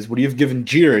ask you is, would you have given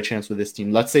Jeter a chance with this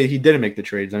team? Let's say he didn't make the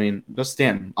trades. I mean, just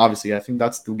Stanton. Obviously, I think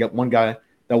that's to get one guy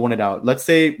that won it out. Let's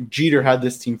say Jeter had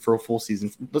this team for a full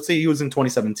season. Let's say he was in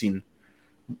 2017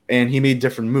 and he made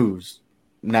different moves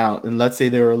now, and let's say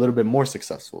they were a little bit more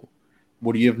successful.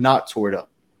 Would you have not tore it up?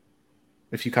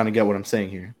 If you kind of get what I'm saying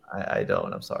here. I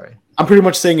don't. I'm sorry. I'm pretty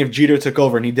much saying if Jeter took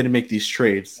over and he didn't make these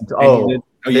trades.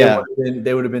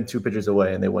 They would have been 2 pitchers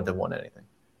away and they wouldn't have won anything.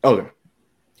 Okay.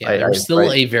 Yeah, there's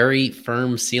still a very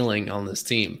firm ceiling on this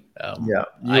team.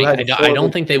 I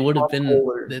don't think they would have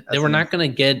been. They were not going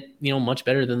to get much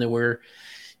better than they were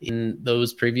in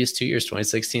those previous 2 years,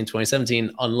 2016,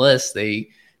 2017, unless they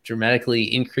dramatically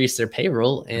increase their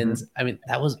payroll. And I mean,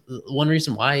 that was one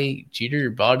reason why Jeter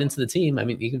bought into the team. I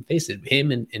mean, you can face it,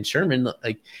 him and Sherman,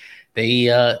 like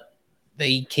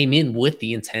they came in with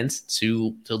the intent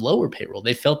to lower payroll.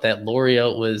 They felt that Loria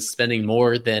was spending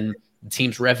more than the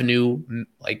team's revenue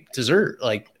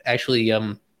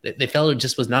they felt it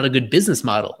just was not a good business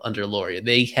model under Loria.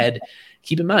 They had,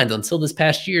 keep in mind, until this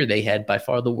past year, they had by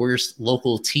far the worst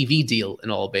local TV deal in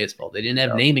all of baseball. They didn't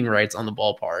have naming rights on the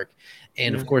ballpark.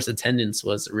 And of course, attendance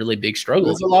was a really big struggle.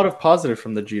 There's a lot of positive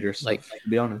from the Jeter stuff, to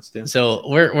be honest. Yeah. So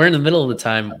we're in the middle of the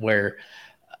time where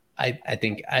I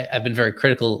think I've been very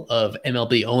critical of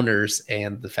MLB owners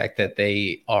and the fact that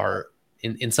they are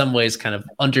in some ways kind of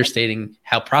understating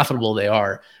how profitable they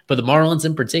are. But the Marlins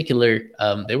in particular,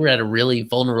 they were at a really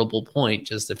vulnerable point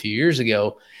just a few years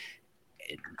ago.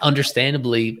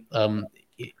 Understandably,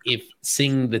 if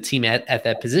seeing the team at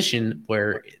that position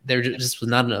where there just was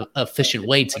not an efficient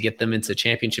way to get them into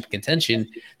championship contention,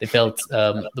 they felt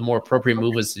the more appropriate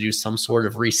move was to do some sort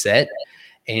of reset.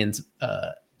 And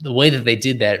the way that they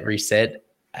did that reset,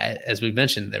 as we've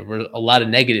mentioned, there were a lot of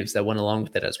negatives that went along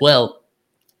with it as well.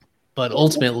 But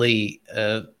ultimately,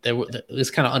 it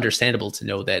was kind of understandable to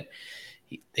know that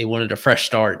they wanted a fresh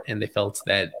start, and they felt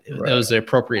that it was the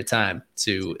appropriate time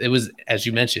to. It was, as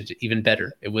you mentioned, even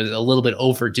better. It was a little bit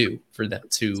overdue for them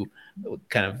to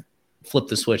kind of flip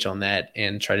the switch on that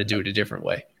and try to do it a different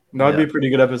way. That would be a pretty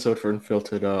good episode for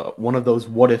Unfiltered. One of those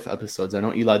what if episodes. I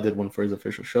know Eli did one for his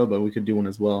official show, but we could do one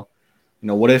as well. You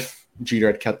know, what if Jeter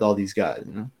had kept all these guys?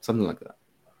 You know, something like that.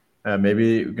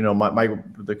 Maybe,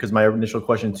 because my initial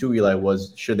question to Eli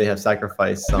was, should they have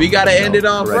sacrificed some? We got to end it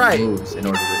off right moves in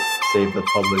order to save the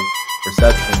public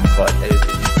perception. But if you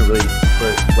could really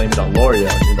blame it on Loria,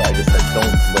 I just said don't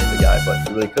blame the guy, but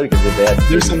you really could, because if they had,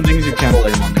 there's some things you can't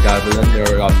blame on the guy, but then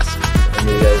there are obviously. I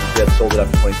mean, if they had sold it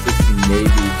after 2016, maybe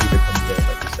Jeter comes in,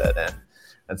 like you said,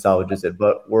 and salvages it.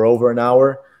 But we're over an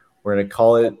hour. We're gonna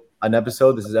call it an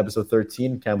episode. This is episode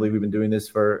 13. Can't believe we've been doing this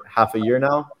for half a year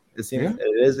now. It seems it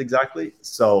is exactly.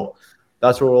 So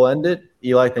that's where we'll end it.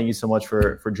 Eli, thank you so much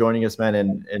for joining us, man,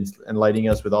 and enlightening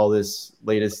us with all this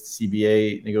latest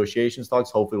CBA negotiations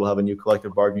talks. Hopefully we'll have a new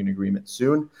collective bargaining agreement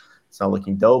soon. It's not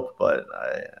looking dope, but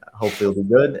hopefully it'll be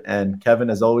good. And Kevin,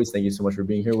 as always, thank you so much for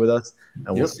being here with us.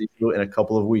 And we'll see you in a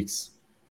couple of weeks.